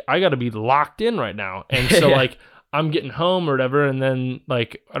pitching. Like I got to be locked in right now. And so like I'm getting home or whatever. And then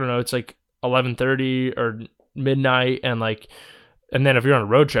like, I don't know, it's like 11:30 or midnight. And then if you're on a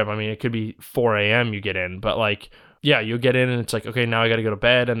road trip, I mean, it could be 4 a.m. you get in, but like, yeah, you'll get in and it's like, okay, now I got to go to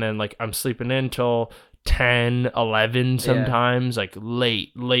bed. And then like I'm sleeping in till 10, 11 sometimes, like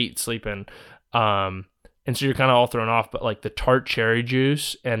late sleeping. And so you're kind of all thrown off, but like the tart cherry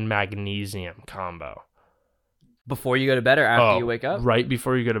juice and magnesium combo. Before you go to bed or after you wake up? Right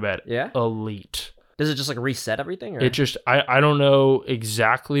before you go to bed. Yeah. Elite. Does it just like reset everything? Or? It just, I don't know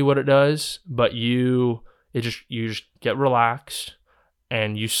exactly what it does, but you just get relaxed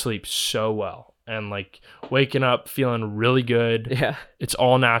and you sleep so well. And like waking up feeling really good. Yeah. It's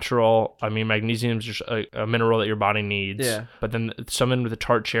all natural. I mean, magnesium is just a mineral that your body needs. Yeah. But then something with the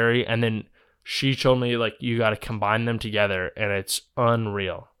tart cherry, and then she told me like you got to combine them together, and it's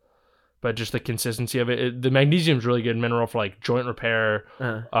unreal. But just the consistency of it, the magnesium is really good mineral for like joint repair,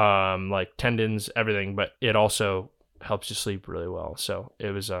 like tendons, everything. But it also helps you sleep really well. So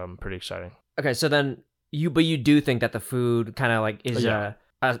it was pretty exciting. Okay, so then you do think that the food kind of like is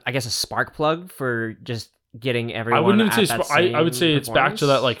I guess a spark plug for just getting everyone. I wouldn't even at say that same I would say it's back to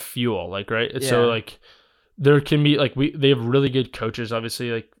that like fuel, like right. So like there can be like they have really good coaches,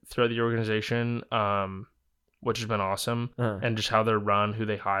 obviously, like throughout the organization, which has been awesome, and just how they're run, who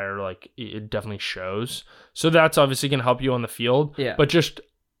they hire, like it definitely shows. So that's obviously going to help you on the field. Yeah. But just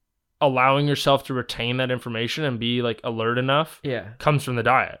allowing yourself to retain that information and be like alert enough, comes from the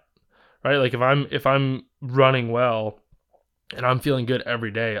diet, right? Like if I'm running well and I'm feeling good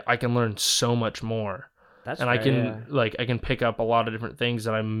every day, I can learn so much more. I can pick up a lot of different things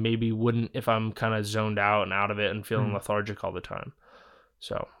that I maybe wouldn't if I'm kind of zoned out and out of it and feeling lethargic all the time.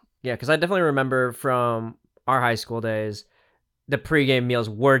 So yeah, because I definitely remember from our high school days, the pregame meals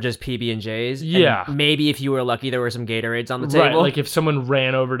were just PB&Js. Yeah. And maybe if you were lucky, there were some Gatorades on the table. Right, like if someone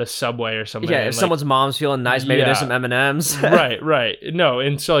ran over to Subway or something. Yeah, if someone's mom's feeling nice, maybe there's some M&Ms. Right. No,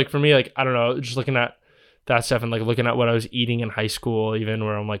 and so like for me, like I don't know, just looking at that stuff and like looking at what I was eating in high school, even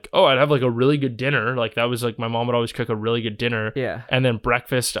where I'm like, oh, I'd have like a really good dinner. Like that was like my mom would always cook a really good dinner. Yeah. And then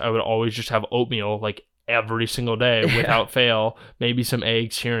breakfast, I would always just have oatmeal like every single day without fail. Maybe some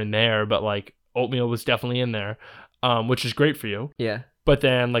eggs here and there, but like oatmeal was definitely in there, which is great for you. Yeah. But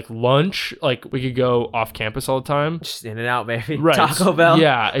then like lunch, like we could go off campus all the time. Just in and out, baby. Right. Taco Bell.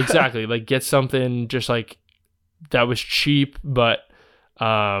 Yeah, exactly. Like get something just like that was cheap, but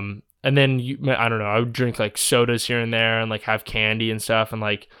and then I don't know, I would drink like sodas here and there and like have candy and stuff. And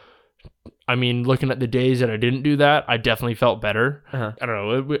like, I mean, looking at the days that I didn't do that, I definitely felt better. I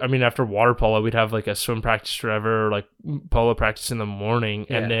don't know. I mean, after water polo, we'd have like a swim practice forever, or like polo practice in the morning.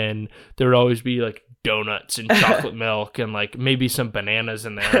 And then there would always be like donuts and chocolate milk and like maybe some bananas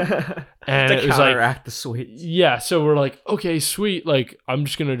in there. And to it was like, counteract the sweets. Yeah. So we're like, okay, sweet. Like, I'm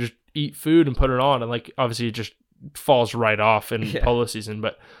just going to just eat food and put it on. And like, obviously it just falls right off in polo season.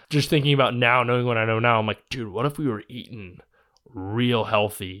 But just thinking about now, knowing what I know now, I'm like, dude, what if we were eating real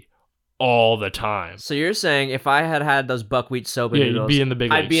healthy all the time? So you're saying if I had those buckwheat soba noodles, you'd be in the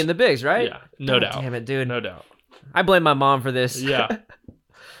big leagues. I'd be in the bigs, right? Yeah, no doubt. Damn it, dude. No doubt. I blame my mom for this. Yeah.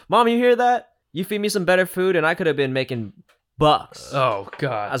 Mom, you hear that? You feed me some better food and I could have been making bucks. Oh,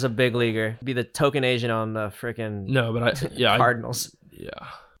 God. As a big leaguer. Be the token Asian on the freaking Cardinals.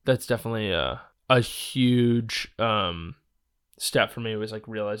 That's definitely a huge step for me, was like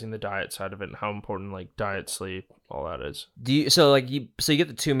realizing the diet side of it and how important like diet, sleep, all that is. So you get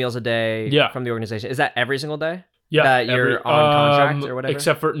the 2 meals a day from the organization. Is that every single day? Yeah. That you're on contract or whatever?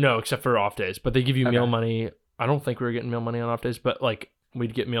 Except for off days. But they give you meal money. I don't think we were getting meal money on off days, but like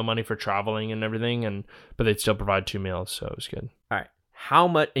we'd get meal money for traveling and everything, but they'd still provide 2 meals, so it was good. All right. How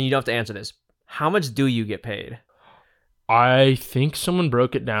much, and you don't have to answer this, how much do you get paid? I think someone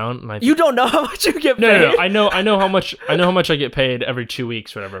broke it down, and you don't know how much you get paid. No. I know how much I get paid every 2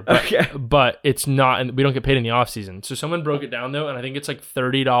 weeks, whatever. But, but it's not, and we don't get paid in the off season. So someone broke it down though, and I think it's like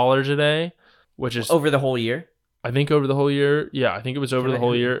 $30 a day, which is over the whole year. I think over the whole year. Yeah, I think it was over the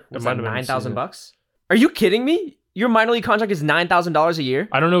whole year. It might have been $9,000. Are you kidding me? Your minor league contract is $9,000 a year.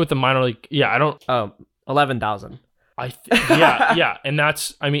 I don't know what the minor league. Yeah, I don't. Oh, 11,000. Yeah, and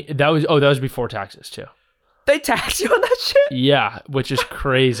that's. I mean, that was before taxes too. They tax you on that shit? Yeah, which is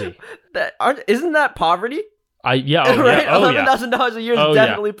crazy. Isn't that poverty? Right? $11,000 a year is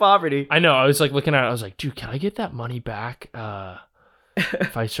definitely poverty. I know. I was like looking at it. I was like, dude, can I get that money back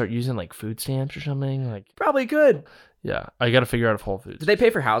if I start using like food stamps or something? Like, probably could. Yeah, I got to figure out if Whole Foods. Do they pay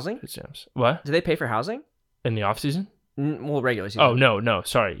for housing? Food stamps. What? Do they pay for housing? In the off season? Well, regular season. Oh, no.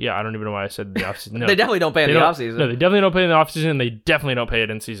 Sorry. Yeah, I don't even know why I said the offseason. No. They definitely don't pay in the offseason. No, they definitely don't pay in the offseason, and they definitely don't pay it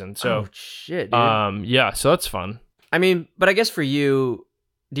in season. So, oh, shit, dude. Yeah, so that's fun. I mean, but I guess for you,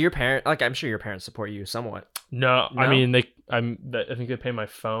 do your parents, like, I'm sure your parents support you somewhat. No? I mean, I think they pay my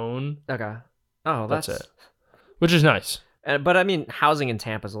phone. Okay. Oh, that's it. Which is nice. But I mean, housing in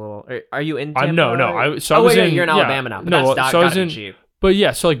Tampa's a little. Are you in Tampa? No. You're in Alabama now. But that's cheap. But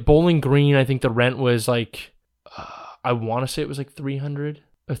yeah, so like Bowling Green, I think the rent was like, I want to say it was like $300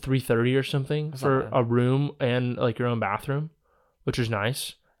 or $330 or something for a room and like your own bathroom, which was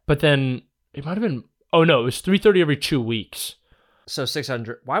nice. But then it might have been, it was $330 every 2 weeks. So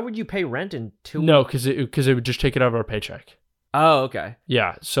 $600. Why would you pay rent in 2 weeks? No, because it would just take it out of our paycheck. Oh, okay.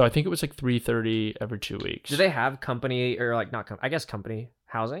 Yeah, so I think it was like $330 every 2 weeks. Do they have company or like not? I guess company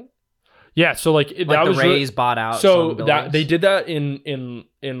housing. Yeah, so like that the was Rays bought out. So that they did that in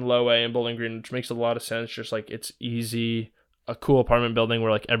Low A and Bowling Green, which makes a lot of sense. Just like it's easy, a cool apartment building where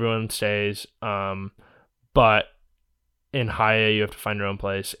like everyone stays. But in High A you have to find your own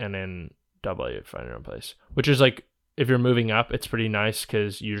place, and in Double A you have to find your own place. Which is like if you're moving up, it's pretty nice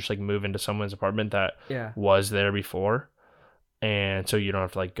because you just like move into someone's apartment that was there before, and so you don't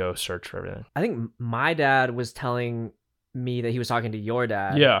have to like go search for everything. I think my dad was telling me that he was talking to your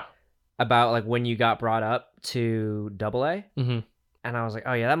dad. Yeah. About like when you got brought up to Double A, and I was like,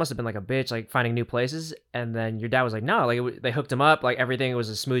 oh yeah, that must have been like a bitch, like finding new places. And then your dad was like, no, like they hooked him up, like everything was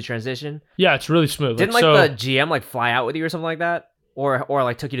a smooth transition. Yeah, it's really smooth. Didn't the GM like fly out with you or something like that, or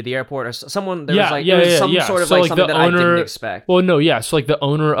like took you to the airport or someone? There was some sort of so, like something that owner, I didn't expect. Well, no, yeah. So like the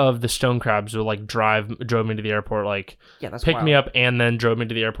owner of the Stone Crabs would like drove me to the airport, like that's picked me up and then drove me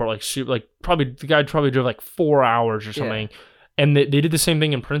to the airport, like the guy probably drove like 4 hours or something. Yeah. And they did the same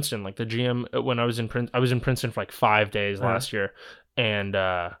thing in Princeton. Like the GM, when I was in Princeton for like 5 days last year, and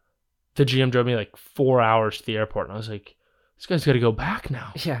the GM drove me like 4 hours to the airport, and I was like, "This guy's got to go back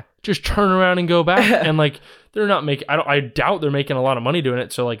now." Yeah, just turn around and go back. And like they're not making. I doubt they're making a lot of money doing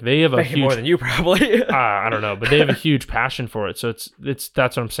it. So like they have a huge, more than you probably. I don't know, but they have a huge passion for it. So it's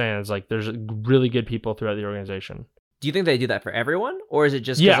that's what I'm saying. It's like there's really good people throughout the organization. Do you think they do that for everyone, or is it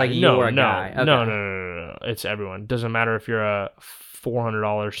just because you're a guy? Okay. No. It's everyone. Doesn't matter if you're a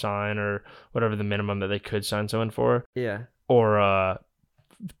 $400 sign or whatever the minimum that they could sign someone for. Yeah. Or a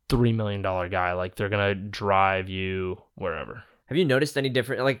 $3 million guy. Like they're gonna drive you wherever. Have you noticed any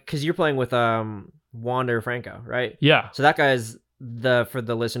different? Like, because you're playing with Wander Franco, right? Yeah. So that guy's for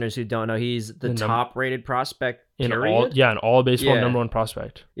the listeners who don't know, he's the top rated prospect. In all of baseball, number one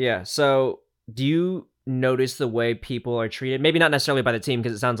prospect. Yeah. So do you notice the way people are treated, maybe not necessarily by the team,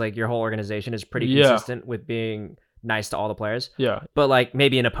 because it sounds like your whole organization is pretty consistent with being nice to all the players, but like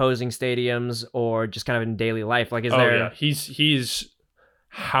maybe in opposing stadiums or just kind of in daily life, like he's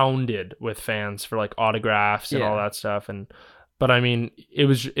hounded with fans for like autographs and all that stuff. But I mean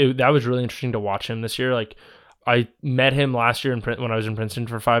that was really interesting to watch him this year. Like I met him last year when I was in Princeton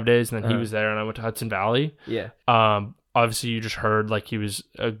for 5 days, and then he was there, and I went to Hudson Valley. Obviously you just heard like he was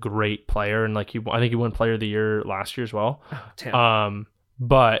a great player, and like I think he won Player of the Year last year as well. Oh, damn.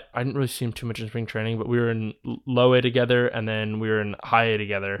 But I didn't really see him too much in spring training, but we were in Low A together, and then we were in High A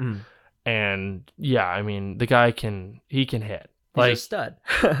together. And yeah, I mean the guy can hit. He's a stud.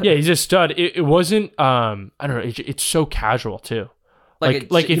 Yeah, he's a stud. It wasn't I don't know, it's so casual too.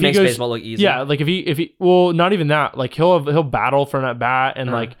 Like if he makes goes, baseball look easy. Yeah, like if he well, not even that. Like he'll battle for an at bat, and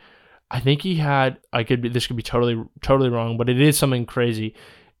like I think he had, this could be totally wrong, but it is something crazy.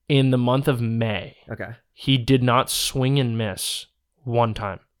 In the month of May, he did not swing and miss one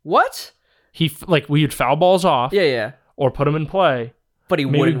time. What? We would foul balls off, or put him in play, but he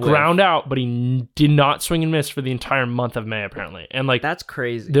wouldn't ground out, but he did not swing and miss for the entire month of May apparently. And like that's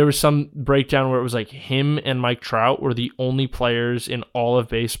crazy. There was some breakdown where it was like him and Mike Trout were the only players in all of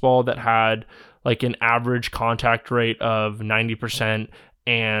baseball that had like an average contact rate of 90%.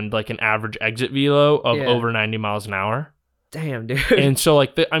 And like an average exit velo of over 90 miles an hour. Damn, dude. And so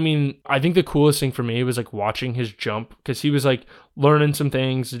like I think the coolest thing for me was like watching his jump, because he was like learning some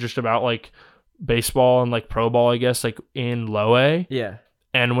things just about like baseball and like pro ball, I guess, like in Low A. Yeah.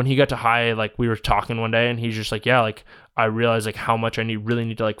 And when he got to High A, like we were talking one day, and he's just like, yeah, like I realized like how much I really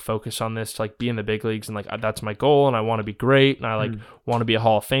need to like focus on this to like be in the big leagues, and like that's my goal, and I want to be great, and I like want to be a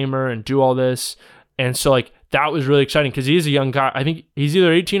Hall of Famer and do all this. And so like that was really exciting, because he is a young guy. I think he's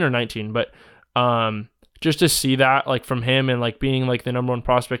either 18 or 19, but just to see that like from him, and like being like the number one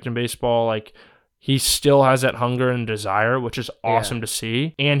prospect in baseball, like he still has that hunger and desire, which is awesome to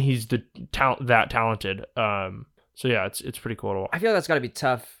see. And he's that talented. So yeah, it's pretty cool to watch. I feel like that's got to be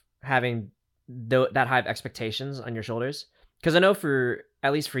tough having that high of expectations on your shoulders, because I know for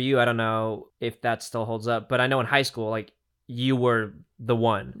at least for you, I don't know if that still holds up, but I know in high school, like, you were the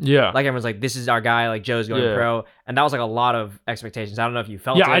one. Yeah. Like, everyone's like, this is our guy, like, Joe's going pro. And that was, like, a lot of expectations. I don't know if you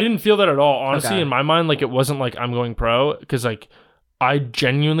felt it. Yeah, I didn't feel that at all. Honestly, in my mind, like, it wasn't like I'm going pro, because, like, I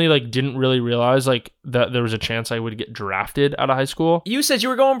genuinely, like, didn't really realize, like, that there was a chance I would get drafted out of high school. You said you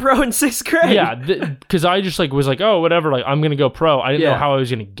were going pro in 6th grade. Yeah, because I just, like, was like, oh, whatever, like, I'm gonna go pro. I didn't know how I was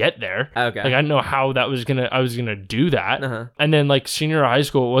gonna get there. Okay. Like, I didn't know how I was gonna do that. Uh-huh. And then, like, senior year of high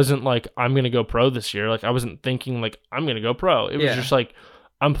school, it wasn't like I'm gonna go pro this year. Like, I wasn't thinking like I'm gonna go pro. It was just like,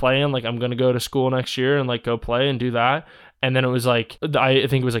 I'm playing, like, I'm gonna go to school next year and, like, go play and do that. And then it was like, I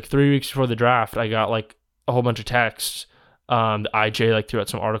think it was like 3 weeks before the draft, I got, like, a whole bunch of texts. The IJ, like, threw out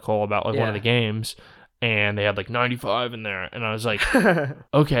some article about, like, one of the games, and they had, like, 95 in there, and I was like,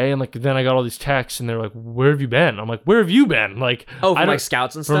 okay. And, like, then I got all these texts, and they're like, where have you been? I'm like, where have you been? Like, from, like,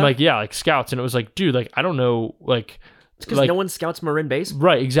 scouts and stuff? From, like, yeah, like, scouts. And it was like, dude, like, I don't know, like, it's because, like, no one scouts Marin base.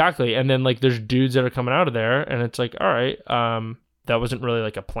 Right, exactly. And then, like, there's dudes that are coming out of there, and it's like, all right, that wasn't really,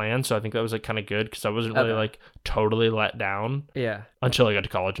 like, a plan, so I think that was, like, kind of good, because I wasn't really, like, totally let down. Yeah. Until I got to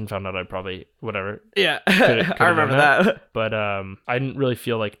college and found out I probably, whatever. Yeah. I remember that. But I didn't really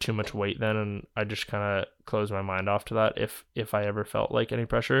feel, like, too much weight then, and I just kind of closed my mind off to that if I ever felt, like, any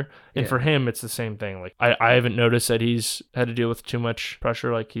pressure. And for him, it's the same thing. Like, I haven't noticed that he's had to deal with too much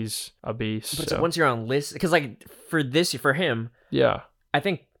pressure. Like, he's a beast. But so once you're on list, because, like, for him, yeah, I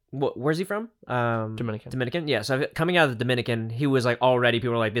think, where's he from? Dominican. Yeah. So coming out of the Dominican, he was like, already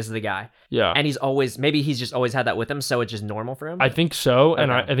people were like, this is the guy. Yeah. And he's just always had that with him, so it's just normal for him. I think so. Okay.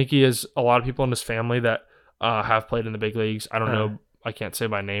 And I think he has a lot of people in his family that have played in the big leagues. I don't know. I can't say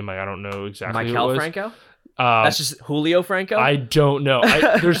by name. Like, I don't know exactly who it was. Franco? That's just Julio Franco? I don't know.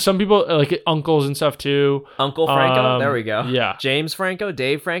 There's some people, like, uncles and stuff too. Uncle Franco? There we go. Yeah. James Franco?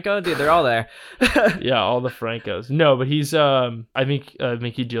 Dave Franco? Dude, they're all there. Yeah, all the Francos. No, but he's, I think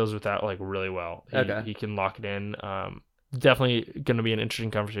he deals with that, like, really well. He can lock it in. Definitely going to be an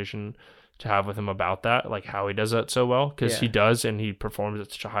interesting conversation to have with him about that, like, how he does that so well, because he does, and he performs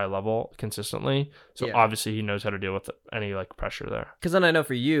at such a high level consistently. So obviously he knows how to deal with any, like, pressure there. Because then I know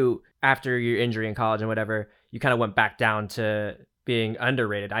for you, after your injury in college and whatever, you kind of went back down to being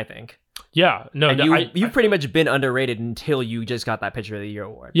underrated, I think. Yeah, no, and you've pretty much been underrated until you just got that Pitcher of the Year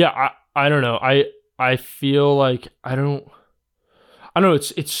award. Yeah, I don't know. I feel like I don't know.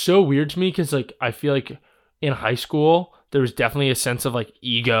 It's so weird to me, because, like, I feel like in high school there was definitely a sense of, like,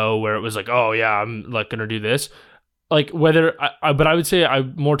 ego where it was like, oh yeah, I'm, like, gonna do this, like, but I would say I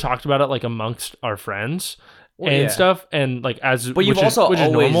more talked about it, like, amongst our friends and stuff, and, like, but you've also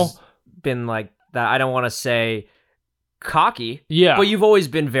always been like that. I don't want to say cocky, but you've always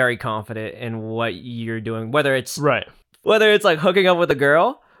been very confident in what you're doing, whether it's like hooking up with a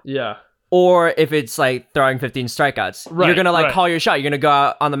girl, or if it's like throwing 15 strikeouts. You're gonna like call your shot. You're gonna go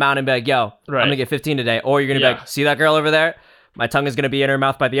out on the mound and be like, yo, I'm gonna get 15 today. Or you're gonna be like, see that girl over there? My tongue is gonna be in her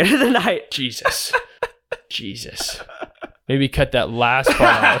mouth by the end of the night. Jesus. Maybe cut that last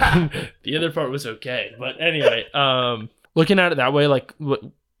part out. The other part was okay. But anyway, looking at it that way, like,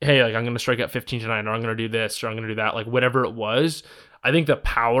 hey, like, I'm gonna strike out 15 tonight, or I'm gonna do this, or I'm gonna do that, like, whatever it was. I think the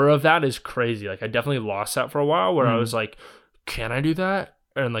power of that is crazy. Like, I definitely lost that for a while, where I was like, can I do that?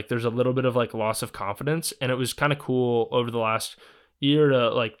 And, like, there's a little bit of, like, loss of confidence. And it was kind of cool over the last year to,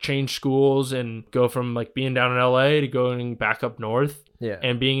 like, change schools and go from, like, being down in LA to going back up north. Yeah.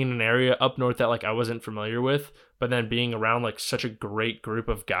 And being in an area up north that, like, I wasn't familiar with, but then being around, like, such a great group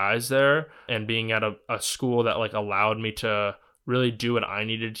of guys there, and being at a school that, like, allowed me to really do what I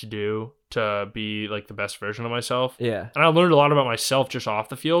needed to do to be, like, the best version of myself. Yeah. And I learned a lot about myself just off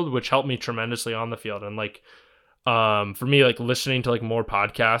the field, which helped me tremendously on the field. And, like, for me, like, listening to, like, more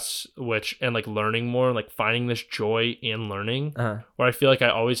podcasts, and, like, learning more, like, finding this joy in learning, where I feel like I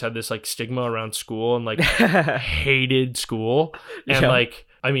always had this, like, stigma around school, and, like, hated school. And like,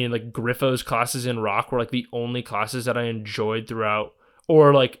 I mean, like, Griffo's classes in rock were, like, the only classes that I enjoyed throughout,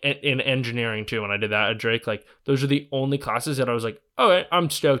 or, like, in engineering too, when I did that at Drake. Like, those are the only classes that I was like, okay, I'm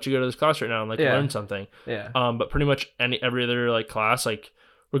stoked to go to this class right now and, like, learn something. Yeah. But pretty much every other, like, class, like,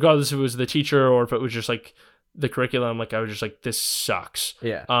 regardless if it was the teacher or if it was just, like, the curriculum, like, I was just like, this sucks.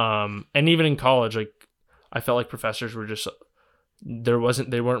 Yeah. And even in college, like, I felt like professors were just,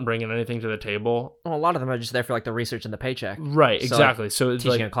 they weren't bringing anything to the table. Well, a lot of them are just there for, like, the research and the paycheck. Right. Exactly. Like, so it's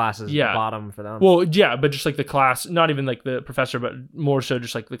teaching like, a class is the bottom for them. Well, yeah, but just, like, the class, not even, like, the professor, but more so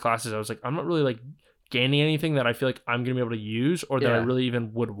just, like, the classes. I was like, I'm not really, like, gaining anything that I feel like I'm gonna be able to use, or that I really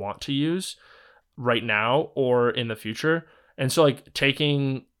even would want to use right now or in the future. And so, like,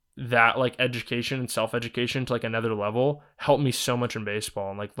 taking that, like, education and self-education to, like, another level helped me so much in baseball,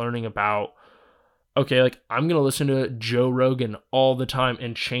 and, like, learning about okay, like I'm going to listen to Joe Rogan all the time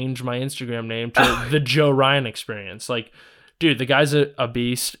and change my Instagram name to the Joe Ryan Experience. Like, dude, the guy's a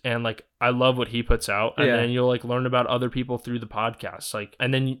beast, and like I love what he puts out. And then you'll like learn about other people through the podcast. Like,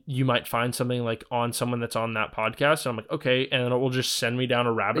 and then you might find something like on someone that's on that podcast. And I'm like, okay, and it will just send me down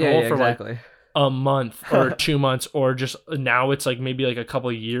a rabbit hole for like a month or 2 months, or just now it's like maybe like a couple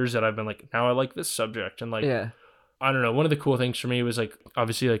of years that I've been like, now I like this subject. And like, I don't know. One of the cool things for me was like,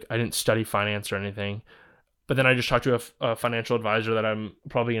 obviously like I didn't study finance or anything, but then I just talked to a financial advisor that I'm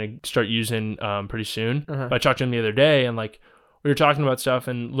probably going to start using pretty soon. But I talked to him the other day, and like we were talking about stuff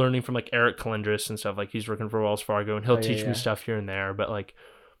and learning from like Eric Calendris and stuff. Like he's working for Wells Fargo, and he'll teach me stuff here and there. But like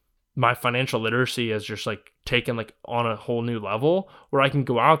my financial literacy has just like taken like on a whole new level where I can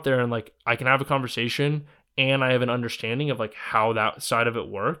go out there and like I can have a conversation and I have an understanding of like how that side of it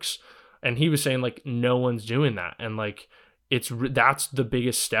works. And he was saying like no one's doing that, and like that's the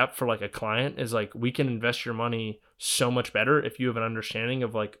biggest step for like a client is like we can invest your money so much better if you have an understanding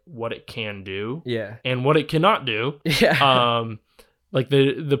of like what it can do and what it cannot do. Like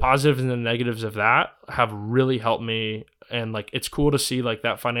the positives and the negatives of that have really helped me, and like it's cool to see like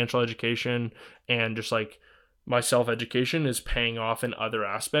that financial education and just like my self-education is paying off in other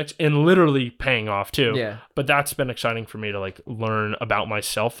aspects, and literally paying off too. But that's been exciting for me to like learn about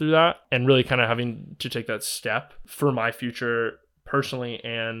myself through that, and really kind of having to take that step for my future personally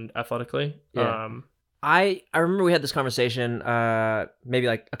and athletically. I remember we had this conversation maybe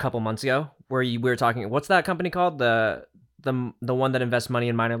like a couple months ago where we were talking, what's that company called? The one that invests money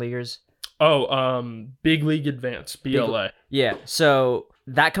in minor leaguers? Big League Advance, BLA. So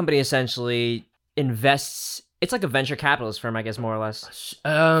that company essentially invests. It's like a venture capitalist firm, I guess, more or less.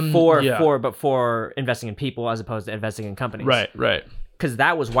 For investing in people as opposed to investing in companies. Right. Because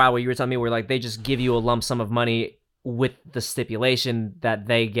that was wild what you were telling me, where like they just give you a lump sum of money with the stipulation that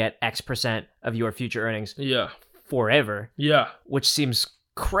they get X% of your future earnings. Forever. Which seems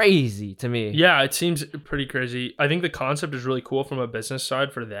crazy to me. It seems pretty crazy. I think the concept is really cool from a business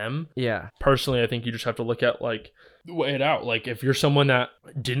side for them. Personally, I think you just have to look at like weigh it out. Like if you're someone that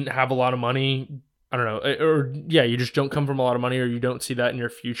didn't have a lot of money, I don't know, or you just don't come from a lot of money, or you don't see that in your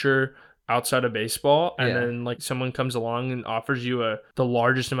future outside of baseball, and then like someone comes along and offers you the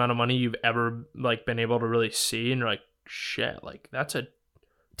largest amount of money you've ever like been able to really see, and you're like, shit, like that's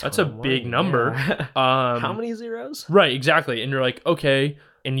a big number. How many zeros? Right, exactly. And you're like, okay,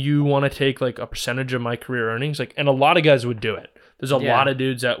 and you want to take like a percentage of my career earnings, like, and a lot of guys would do it. There's a lot of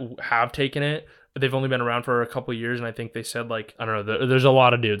dudes that have taken it. But they've only been around for a couple of years, and I think they said like, I don't know, there's a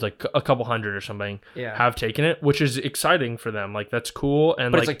lot of dudes, like a couple hundred or something, have taken it, which is exciting for them. Like that's cool,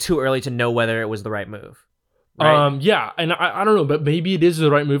 and but it's like too early to know whether it was the right move. Right? And I don't know, but maybe it is the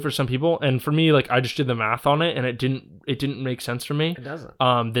right move for some people. And for me, like I just did the math on it, and it didn't make sense for me. It doesn't.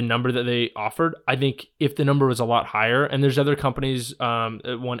 The number that they offered, I think if the number was a lot higher, and there's other companies,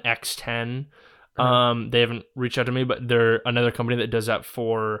 one X10, they haven't reached out to me, but they're another company that does that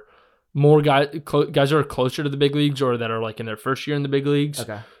for more guys that are closer to the big leagues, or that are like in their first year in the big leagues.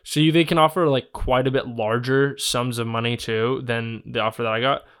 So they can offer like quite a bit larger sums of money too than the offer that I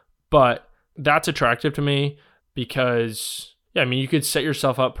got. But that's attractive to me because I mean you could set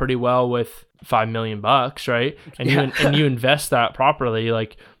yourself up pretty well with $5 million, right? And you invest that properly,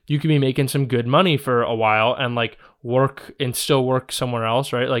 like you could be making some good money for a while and like still work somewhere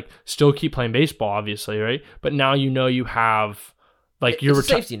else, right? Like still keep playing baseball, obviously, right? But now you have like your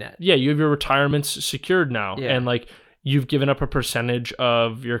safety net. You have your retirements secured now, and like you've given up a percentage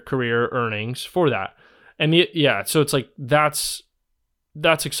of your career earnings for that, and so it's like that's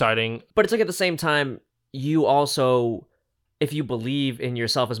exciting. But it's like at the same time, you also, if you believe in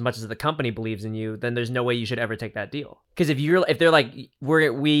yourself as much as the company believes in you, then there's no way you should ever take that deal. Because if they're like,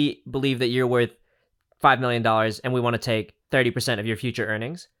 we believe that you're worth $5 million and we want to take 30% of your future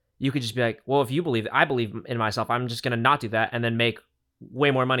earnings, you could just be like, well, if you believe, I believe in myself, I'm just gonna not do that and then make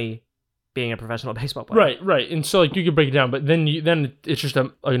way more money being a professional baseball player. Right. And so like you could break it down, but then it's just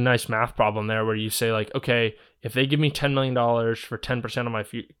a nice math problem there where you say like, okay, if they give me $10 million for 10% of my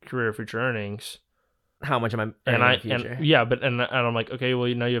career future earnings, how much am I earning in the future? And I'm like, okay, well,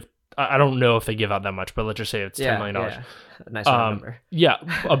 you have, I don't know if they give out that much, but let's just say it's $10 million. A nice round number.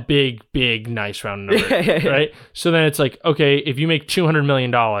 A big, nice round number, right? So then it's like, okay, if you make $200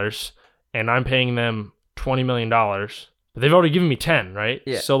 million and I'm paying them $20 million, but they've already given me 10, right?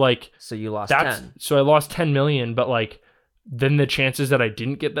 So you lost 10. So I lost 10 million, but like then the chances that I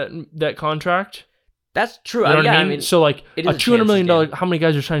didn't get that contract. That's true. You know what I mean? So like a $200 million, how many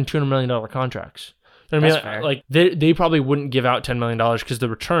guys are signing $200 million contracts? You know what I mean? Fair. Like they probably wouldn't give out $10 million because the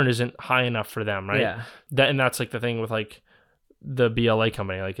return isn't high enough for them, right? And that's like the thing with like the BLA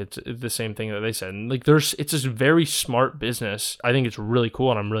company. Like it's the same thing that they said. And like it's this very smart business. I think it's really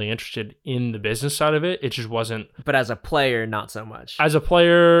cool, and I'm really interested in the business side of it. It just wasn't. But as a player, not so much. As a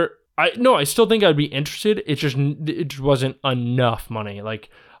player, I still think I'd be interested. It just wasn't enough money. Like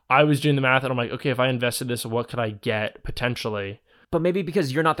I was doing the math, and I'm like, okay, if I invested this, what could I get potentially? But maybe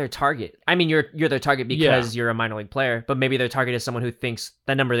because you're not their target. I mean, you're their target because you're a minor league player. But maybe their target is someone who thinks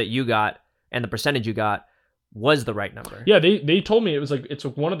the number that you got and the percentage you got was the right number. Yeah, they told me it was like it's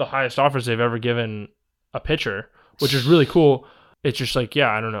one of the highest offers they've ever given a pitcher, which is really cool. It's just like,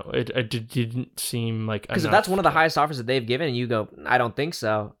 yeah, I don't know. It didn't seem like because if that's one of the highest offers that they've given, and you go, I don't think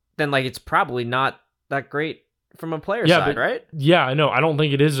so, then like it's probably not that great from a player side, right? Yeah, I know. I don't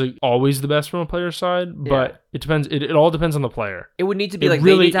think it is always the best from a player side, but it depends. It all depends on the player. It would need to be like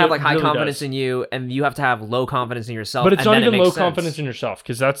they need to have like high confidence in you, and you have to have low confidence in yourself. But it's not even low confidence in yourself,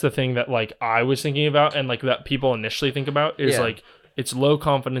 because that's the thing that like I was thinking about, and like that people initially think about is like it's low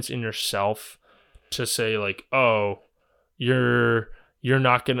confidence in yourself to say like, oh, you're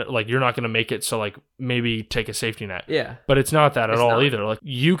not gonna make it, so like maybe take a safety net. Yeah. But it's not that at all either. Like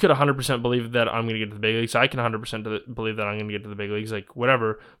you could 100% believe that I'm gonna get to the big leagues. I can 100% believe that I'm gonna get to the big leagues. Like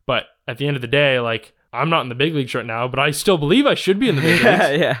whatever. But at the end of the day, like I'm not in the big leagues right now, but I still believe I should be in the big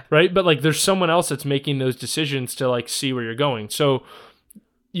leagues. Yeah. Right. But like there's someone else that's making those decisions to like see where you're going. So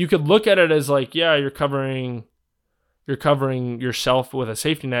you could look at it as like, yeah, you're covering yourself with a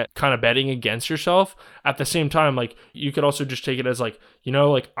safety net, kind of betting against yourself. At the same time, like you could also just take it as like, you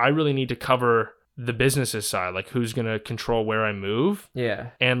know, like I really need to cover the business's side, like who's going to control where I move. Yeah.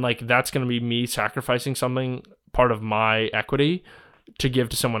 And like that's going to be me sacrificing something, part of my equity, to give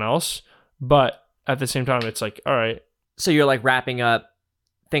to someone else. But at the same time, it's like, all right. So you're like wrapping up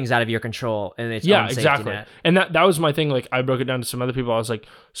things out of your control, and it's own safety net. And that was my thing. Like I broke it down to some other people. I was like,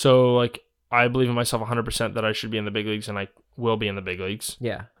 so like I believe in myself 100% that I should be in the big leagues, and I will be in the big leagues.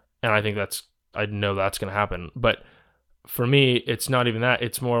 Yeah. And I think I know that's going to happen. But for me, it's not even that.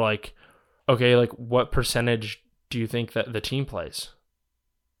 It's more like, okay, like what percentage do you think that the team plays?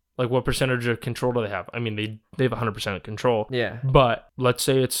 Like what percentage of control do they have? I mean, they have 100% control. Yeah. But let's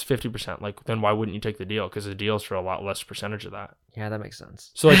say it's 50%. Like then why wouldn't you take the deal? Because the deal's for a lot less percentage of that. Yeah, that makes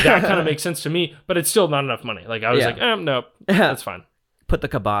sense. So like that kind of makes sense to me, but it's still not enough money. Like I was like, nope, that's fine. Put the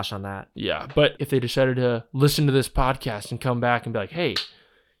kibosh on that. Yeah, but if they decided to listen to this podcast and come back and be like, hey,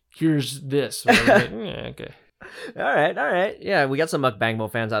 here's this. Like, okay. All right. Yeah, we got some Mukbangable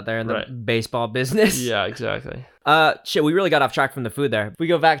fans out there in the baseball business. Yeah, exactly. Shit, we really got off track from the food there. If we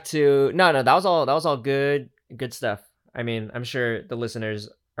go back to that was all good stuff. I mean, I'm sure the listeners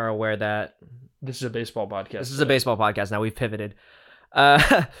are aware that this is a baseball podcast. This is a baseball podcast now. We've pivoted.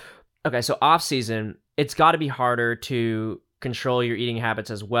 Okay, so off season, it's got to be harder to control your eating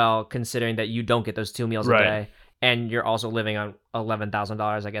habits as well, considering that you don't get those 2 meals a day, and you're also living on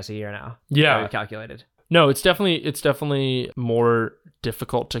 $11,000, I guess, a year now. Yeah, calculated. No, it's definitely more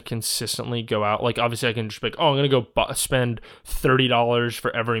difficult to consistently go out. Like obviously, I can just be like, oh, I'm gonna go spend $30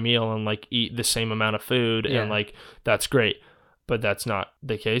 for every meal and like eat the same amount of food, and like that's great. But that's not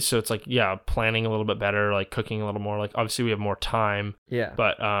the case. So it's like, yeah, planning a little bit better, like cooking a little more. Like obviously, we have more time. Yeah.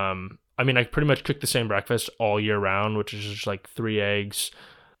 But I mean, I pretty much cook the same breakfast all year round, which is just like 3 eggs,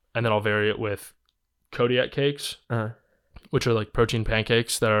 and then I'll vary it with Kodiak cakes, which are like protein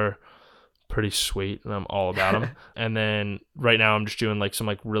pancakes that are pretty sweet, and I'm all about them. And then right now I'm just doing like some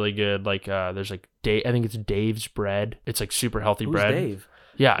like really good like there's like I think it's Dave's bread. It's like super healthy bread. Dave?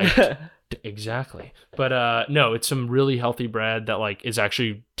 Yeah, exactly. But no, it's some really healthy bread that like is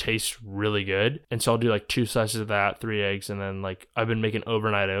actually tastes really good. And so I'll do like 2 slices of that, 3 eggs, and then like I've been making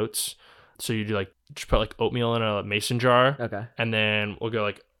overnight oats. So you do like just put like oatmeal in a mason jar. Okay. And then we'll go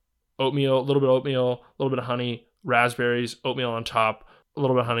like oatmeal, a little bit of oatmeal, a little bit of honey, raspberries, oatmeal on top, a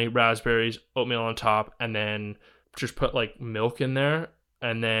little bit of honey, raspberries, oatmeal on top, and then just put like milk in there,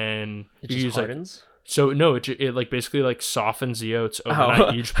 and then you use hardens? Like, so no, it like basically like softens the oats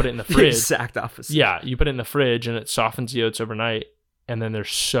overnight. You just put it in the fridge. Exact opposite. Yeah, you put it in the fridge and it softens the oats overnight, and then they're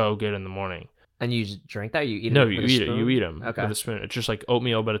so good in the morning. And you just drink that? You eat it? No, you eat it. You eat them with a spoon. It's just like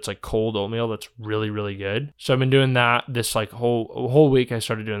oatmeal, but it's like cold oatmeal that's really, really good. So I've been doing that this like whole week. I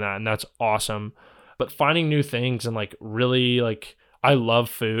started doing that, and that's awesome. But finding new things and like really like I love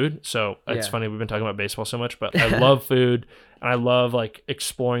food. So it's funny, we've been talking about baseball so much, but I love food, and I love like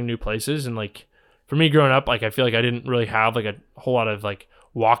exploring new places. And like for me growing up, like I feel like I didn't really have like a whole lot of like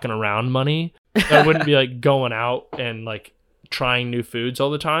walking around money. I wouldn't be like going out and like trying new foods all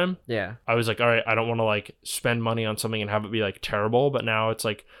the time. Yeah. I was like, all right, I don't want to like spend money on something and have it be like terrible. But now it's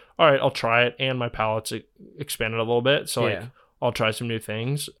like, all right, I'll try it, and my palate's expanded a little bit. So like I'll try some new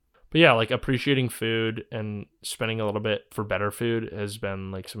things. But yeah, like appreciating food and spending a little bit for better food has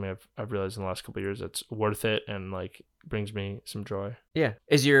been like something I've realized in the last couple of years that's worth it and like brings me some joy. Yeah.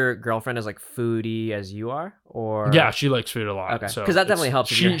 Is your girlfriend as like foodie as you are, or? Yeah, she likes food a lot. Okay. So Because that definitely helps.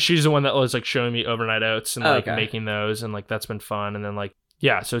 She's the one that was like showing me overnight oats and like making those, and like that's been fun. And then like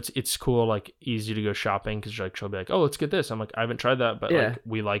yeah, so it's cool, like easy to go shopping because like she'll be like, oh, let's get this. I'm like, I haven't tried that, but like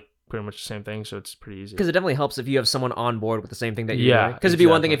we like pretty much the same thing, so it's pretty easy. Because it definitely helps if you have someone on board with the same thing that you do. Because it'd be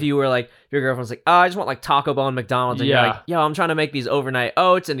one thing if you were like, your girlfriend's like, oh, I just want like Taco Bell and McDonald's, and you're like, yo, I'm trying to make these overnight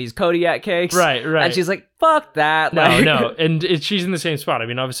oats and these Kodiak cakes. Right. And she's like, fuck that. No. And she's in the same spot. I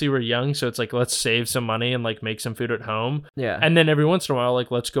mean, obviously we're young, so it's like, let's save some money and like make some food at home. Yeah. And then every once in a while, like,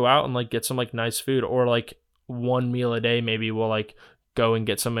 let's go out and like get some like nice food, or like one meal a day, maybe we'll like go and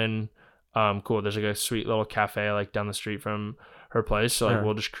get some in. Cool. There's like a sweet little cafe like down the street from her place, so like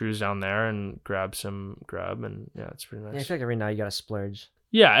we'll just cruise down there and grab some grub, and yeah, it's pretty nice. Yeah, I feel like every night you gotta splurge.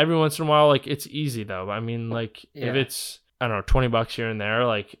 Yeah, every once in a while, like it's easy though. I mean, like if it's I don't know, $20 here and there,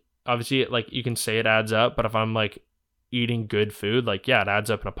 like obviously like you can say it adds up, but if I'm like eating good food, like yeah, it adds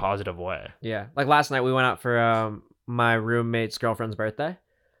up in a positive way. Yeah, like last night we went out for my roommate's girlfriend's birthday,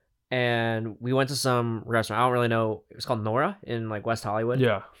 and we went to some restaurant. I don't really know. It was called Nora in like West Hollywood.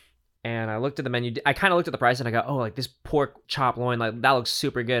 Yeah. And I looked at the menu. I kind of looked at the price and I go, oh, like this pork chop loin, like that looks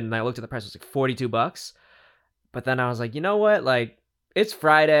super good. And I looked at the price, it was like $42. But then I was like, you know what? Like it's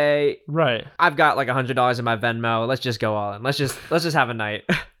Friday. Right. I've got like $100 in my Venmo. Let's just go all in. Let's just have a night.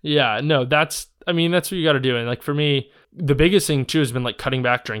 Yeah, no, that's what you got to do. And like for me, the biggest thing too has been like cutting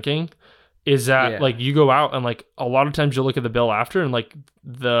back drinking. Is that like you go out and like a lot of times you'll look at the bill after and like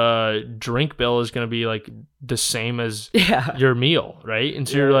the drink bill is going to be like the same as your meal, right? And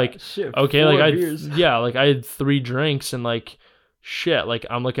so you're like, okay, like I had 3 drinks and like shit, like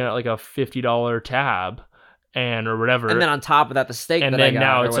I'm looking at like a $50 tab and or whatever. And then on top of that, the steak. And that then I got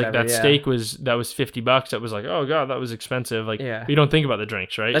now or it's whatever, like that steak was $50. That was like, oh god, that was expensive. Like you don't think about the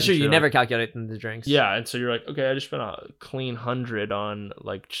drinks, right? That's true. You never calculate the drinks. Yeah, and so you're like, okay, I just spent a clean 100 on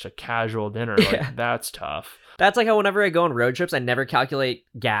like just a casual dinner. Like that's tough. That's like how whenever I go on road trips, I never calculate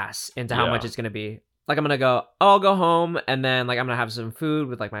gas into how much it's gonna be. Like I'm gonna go, I'll go home and then like I'm gonna have some food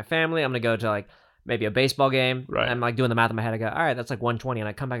with like my family. I'm gonna go to like maybe a baseball game. Right. And I'm like doing the math in my head. I go, all right, that's like 120. And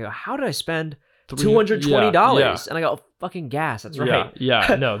I come back and go, how did I spend $220? And I go, oh, fucking gas. That's right.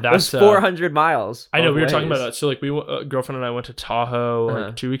 Yeah. No, that's 400 miles. I know we were talking about that. So like girlfriend and I went to Tahoe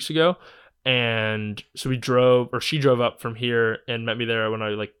like 2 weeks ago, and so she drove up from here and met me there when I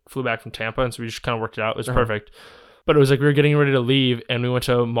like flew back from Tampa, and so we just kind of worked it out. It was perfect. But it was like we were getting ready to leave, and we went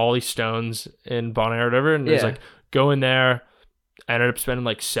to Molly Stone's in Bon Air or whatever, and it was like go in there. I ended up spending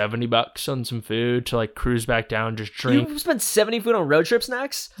like $70 on some food to like cruise back down, just drink. You spent $70 food on road trip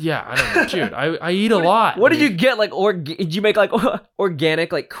snacks? Yeah, I don't know, dude. I eat a lot. What did you get? Like, did you make like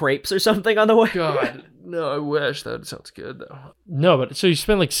organic like crepes or something on the way? God, no, I wish. That sounds good though. No, but so you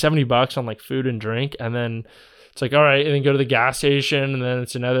spend like $70 on like food and drink, and then it's like all right, and then go to the gas station, and then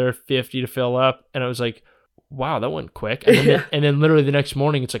it's another $50 to fill up, and it was like, wow, that went quick. And then literally the next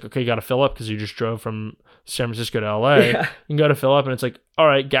morning, it's like, okay, you got to fill up because you just drove from San Francisco to LA. You can go to fill up, and it's like, all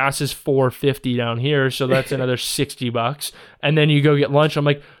right, gas is $4.50 down here, so that's another $60. And then you go get lunch. I'm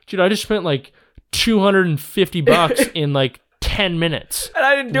like, dude, I just spent like $250 in like 10 minutes. And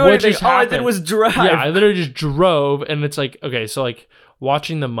I didn't do anything. All I did was drive. Yeah, I literally just drove, and it's like, okay, so like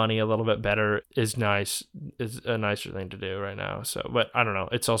watching the money a little bit better is nice. Is a nicer thing to do right now. So, but I don't know.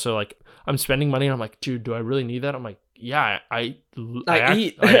 It's also like I'm spending money, and I'm like, dude, do I really need that? I'm like, yeah, I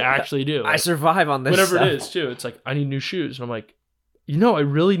eat. I actually do. Like, I survive on this. Whatever stuff. It is too. It's like I need new shoes, and I'm like, I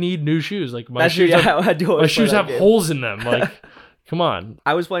really need new shoes. Like my shoes have holes in them. Like, come on.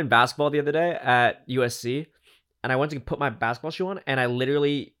 I was playing basketball the other day at USC, and I went to put my basketball shoe on, and I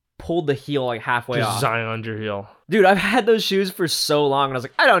literally pulled the heel like halfway off. Zioned your heel. Dude, I've had those shoes for so long, and I was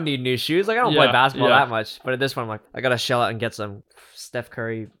like, I don't need new shoes. Like I don't play basketball that much. But at this point, I'm like, I gotta shell out and get some Steph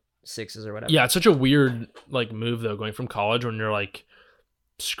Curry 6s or whatever. Yeah, it's such a weird like move though, going from college when you're like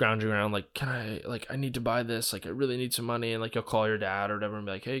scrounging around like, I need to buy this, like I really need some money, and like you'll call your dad or whatever and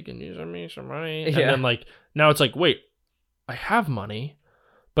be like, hey, can you send me some money? And then like now it's like, wait, I have money,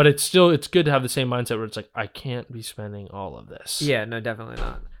 but it's good to have the same mindset where it's like, I can't be spending all of this. Yeah, no, definitely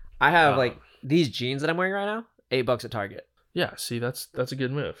not. I have like these jeans that I'm wearing right now, $8 at Target. Yeah, see, that's a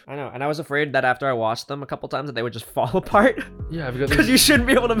good move. I know, and I was afraid that after I washed them a couple times that they would just fall apart. Yeah, I've got because you shouldn't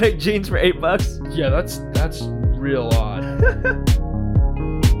be able to make jeans for $8. Yeah, that's real odd.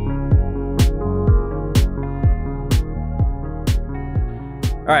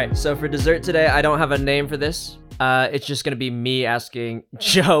 All right, so for dessert today, I don't have a name for this. It's just gonna be me asking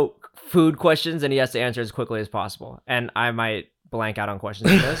Joe food questions, and he has to answer as quickly as possible. And I might blank out on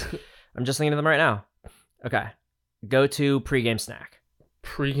questions for this. I'm just thinking of them right now. Okay. Go to pregame snack.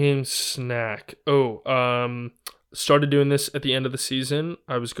 Pre-game snack. Started doing this at the end of the season.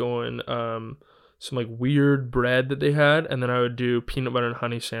 I was going some like weird bread that they had, and then I would do peanut butter and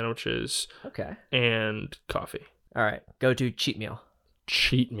honey sandwiches. Okay. And coffee. All right. Go to cheat meal.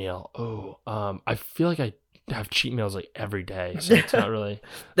 Cheat meal. I feel like I have cheat meals like every day, so it's not really.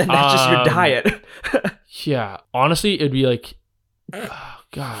 Then that's just your diet. Yeah. Honestly, it'd be like, oh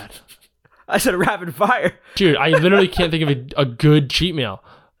God. I said rapid fire. Dude, I literally can't think of a good cheat meal.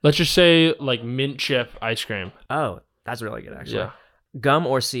 Let's just say like mint chip ice cream. Oh, that's really good actually. Yeah. Gum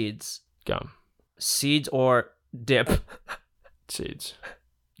or seeds? Gum. Seeds or dip? Seeds.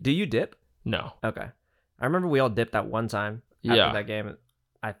 Do you dip? No. Okay. I remember we all dipped that one time after that game.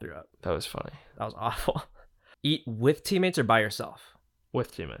 I threw up. That was funny. That was awful. Eat with teammates or by yourself?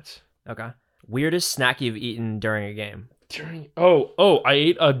 With teammates. Okay. Weirdest snack you've eaten during a game? I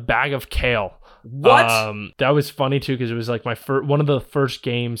ate a bag of kale. What? That was funny too because it was like my one of the first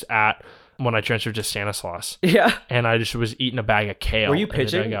games when I transferred to Stanislaus. Yeah. And I just was eating a bag of kale. Were you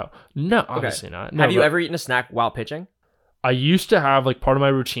pitching? No, obviously not. No, have you ever eaten a snack while pitching? I used to have like part of my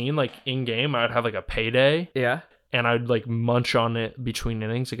routine, like in game, I would have like a payday. Yeah. And I'd like munch on it between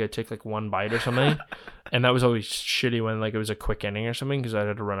innings. Like I'd take like one bite or something. And that was always shitty when like it was a quick inning or something because I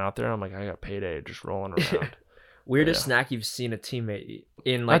had to run out there. And I'm like, I got payday just rolling around. Weirdest snack you've seen a teammate eat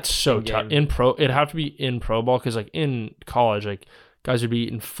in like that's so tough. It'd have to be in pro ball because like in college, like guys would be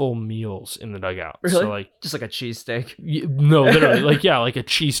eating full meals in the dugout. Really? So like just like a cheesesteak. No, literally, like like a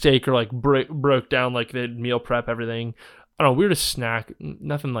cheesesteak or like broke down like they'd meal prep everything. I don't know, weirdest snack,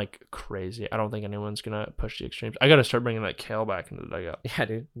 nothing like crazy. I don't think anyone's gonna push the extremes. I gotta start bringing that kale back into the dugout. Yeah,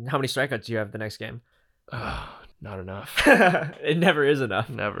 dude. How many strikeouts do you have the next game? Not enough. It never is enough.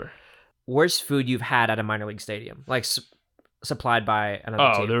 Never. Worst food you've had at a minor league stadium, like supplied by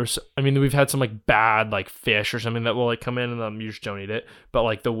another team? We've had some like bad like fish or something that will like come in and you just don't eat it. But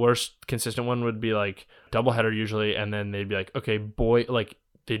like the worst consistent one would be like doubleheader usually, and then they'd be like, okay, like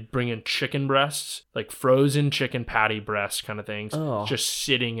they'd bring in chicken breasts, like frozen chicken patty breast kind of things, just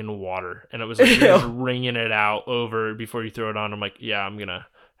sitting in water, and it was like you're just wringing it out over before you throw it on. I'm like, yeah,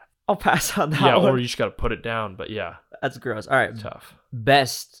 I'll pass on that. Yeah, one. or you just gotta put it down. But yeah, that's gross. All right, tough.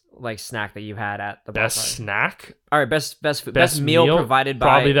 Best like snack that you've had at the best snack. All right, best food, best meal provided by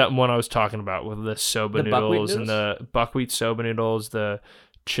probably that one I was talking about with the soba noodles and the buckwheat soba noodles, the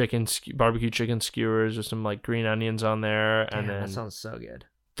barbecue chicken skewers with some like green onions on there. Damn, and then that sounds so good.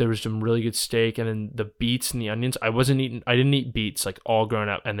 There was some really good steak, and then the beets and the onions. I didn't eat beets like all growing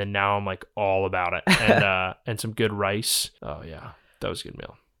up, and then now I'm like all about it. And and some good rice. Oh yeah, that was a good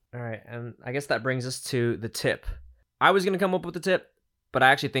meal. All right, and I guess that brings us to the tip. I was gonna come up with the tip, but I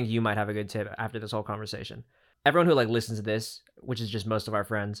actually think you might have a good tip after this whole conversation. Everyone who like listens to this, which is just most of our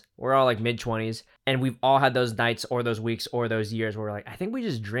friends, we're all like mid-20s, and we've all had those nights or those weeks or those years where we're like, I think we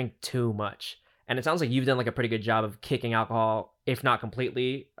just drink too much. And it sounds like you've done like a pretty good job of kicking alcohol, if not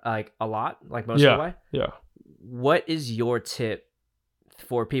completely, like a lot, like most of the way. Yeah. What is your tip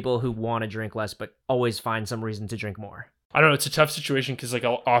for people who want to drink less but always find some reason to drink more? I don't know. It's a tough situation because like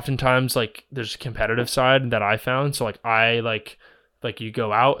oftentimes like there's a competitive side that I found. So like I like you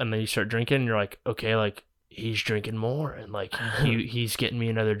go out and then you start drinking and you're like, okay, like he's drinking more and like he's getting me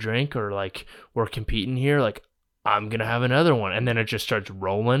another drink, or like we're competing here. Like I'm going to have another one. And then it just starts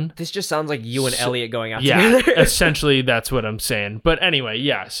rolling. This just sounds like you and Elliot going out together. Yeah, essentially that's what I'm saying. But anyway,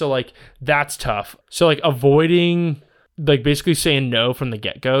 yeah. So like that's tough. So like avoiding, like basically saying no from the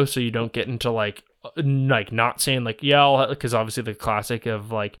get-go so you don't get into like not saying like, yeah, because obviously the classic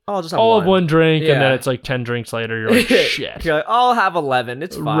of like, I'll just have one drink, and then it's like 10 drinks later, you're like, shit. You're like, I'll have 11.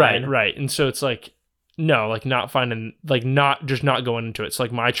 It's fine. Right. And so it's like, no, like not finding, like not going into it. So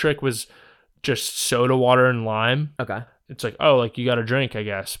like my trick was just soda water and lime. Okay. It's like, oh, like you got a drink, I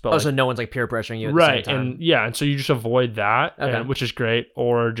guess. But so no one's like peer pressuring you at right, the same time. and yeah, and so you just avoid that, okay. Which is great,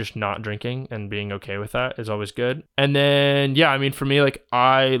 or just not drinking and being okay with that is always good. And then yeah, I mean for me, like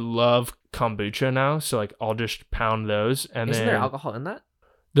I love kombucha now, so like I'll just pound those. And Isn't then there alcohol in that?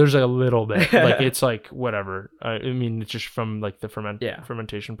 There's a little bit, like it's like whatever. I mean, it's just from like the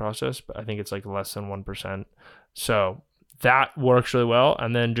fermentation process, but I think it's like less than 1%. So that works really well.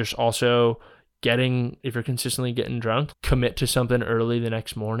 And then just also if you're consistently getting drunk, commit to something early the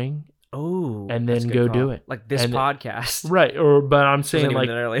next morning. Oh, and then go do it. Like this podcast. Right. But I'm saying like,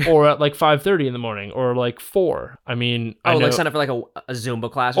 or at like 5:30 in the morning, or like 4. I mean, like sign up for like a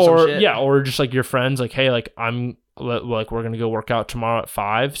Zumba class or some shit. Yeah. Or just like your friends, like, hey, like we're going to go work out tomorrow at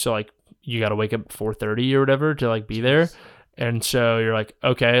 5. So like you got to wake up at 4:30 or whatever to like be there. And so you're like,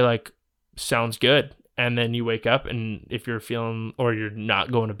 okay, like sounds good. and then you wake up, and if you're feeling, or you're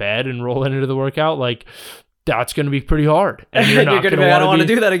not going to bed and rolling into the workout, like that's going to be pretty hard. And you're not going to I don't want to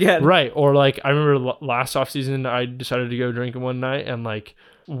do that again. Right. Or like, I remember last off season, I decided to go drinking one night, and like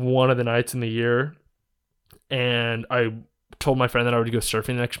one of the nights in the year, and I told my friend that I would go surfing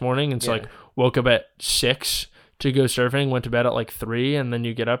the next morning. And so like woke up at 6 to go surfing, went to bed at like 3, and then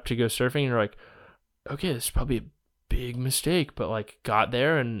you get up to go surfing, and you're like, okay, this is probably a big mistake, but like got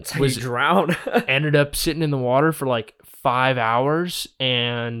there and was drown. Ended up sitting in the water for like 5 hours,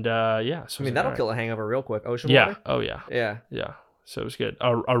 and so I mean, that'll kill a hangover real quick. Ocean water. water. Oh yeah. Yeah. So it was good.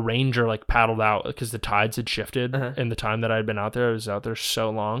 A ranger like paddled out because the tides had shifted in the time that I had been out there. I was out there so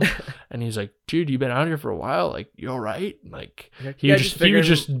long, and he's like, "Dude, you've been out here for a while. Like, you all right?" Like, he was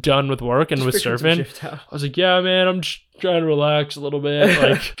just done with work and with surfing. I was like, "Yeah, man, I'm just trying to relax a little bit,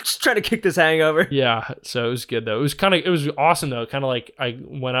 like just trying to kick this hangover." Yeah. So it was good though. It was awesome though. Kind of like I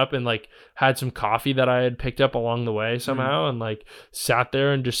went up and like had some coffee that I had picked up along the way somehow, and like sat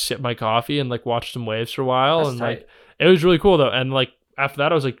there and just sipped my coffee and like watched some waves for a while. That's and tight. Like. It was really cool though. And like after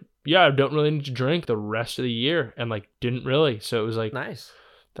that I was like, yeah, I don't really need to drink the rest of the year, and like didn't really. So it was like nice.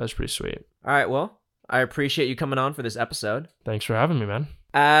 That was pretty sweet. All right, well, I appreciate you coming on for this episode. Thanks for having me, man.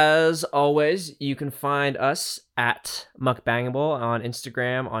 As always, you can find us at Muckbangable on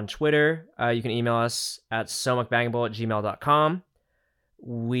Instagram, on Twitter. You can email us at somuckbangable@gmail.com.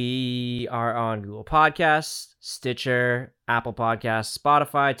 We are on Google Podcasts, Stitcher, Apple Podcasts,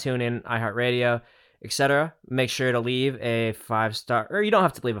 Spotify, TuneIn, iHeartRadio, etc. Make sure to leave a 5-star, or you don't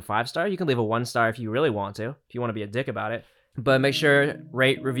have to leave a 5-star. You can leave a 1-star if you really want to, if you want to be a dick about it. But make sure,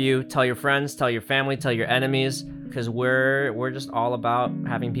 rate, review, tell your friends, tell your family, tell your enemies, because we're just all about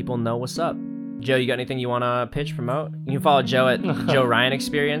having people know what's up. Joe, you got anything you want to pitch, promote? You can follow Joe at Joe Ryan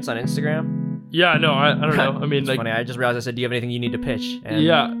Experience on Instagram. Yeah, no, I don't know. I mean, it's like, funny. I just realized I said, do you have anything you need to pitch? And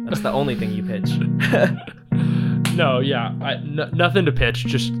yeah, that's the only thing you pitch. No, yeah, nothing to pitch.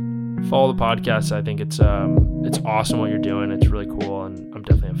 Just follow the podcast. I think it's awesome what you're doing. It's really cool, and I'm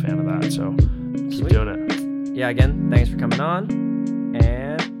definitely a fan of that. So keep doing it. Yeah, again, thanks for coming on,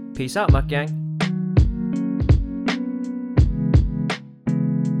 and peace out, Muck Gang.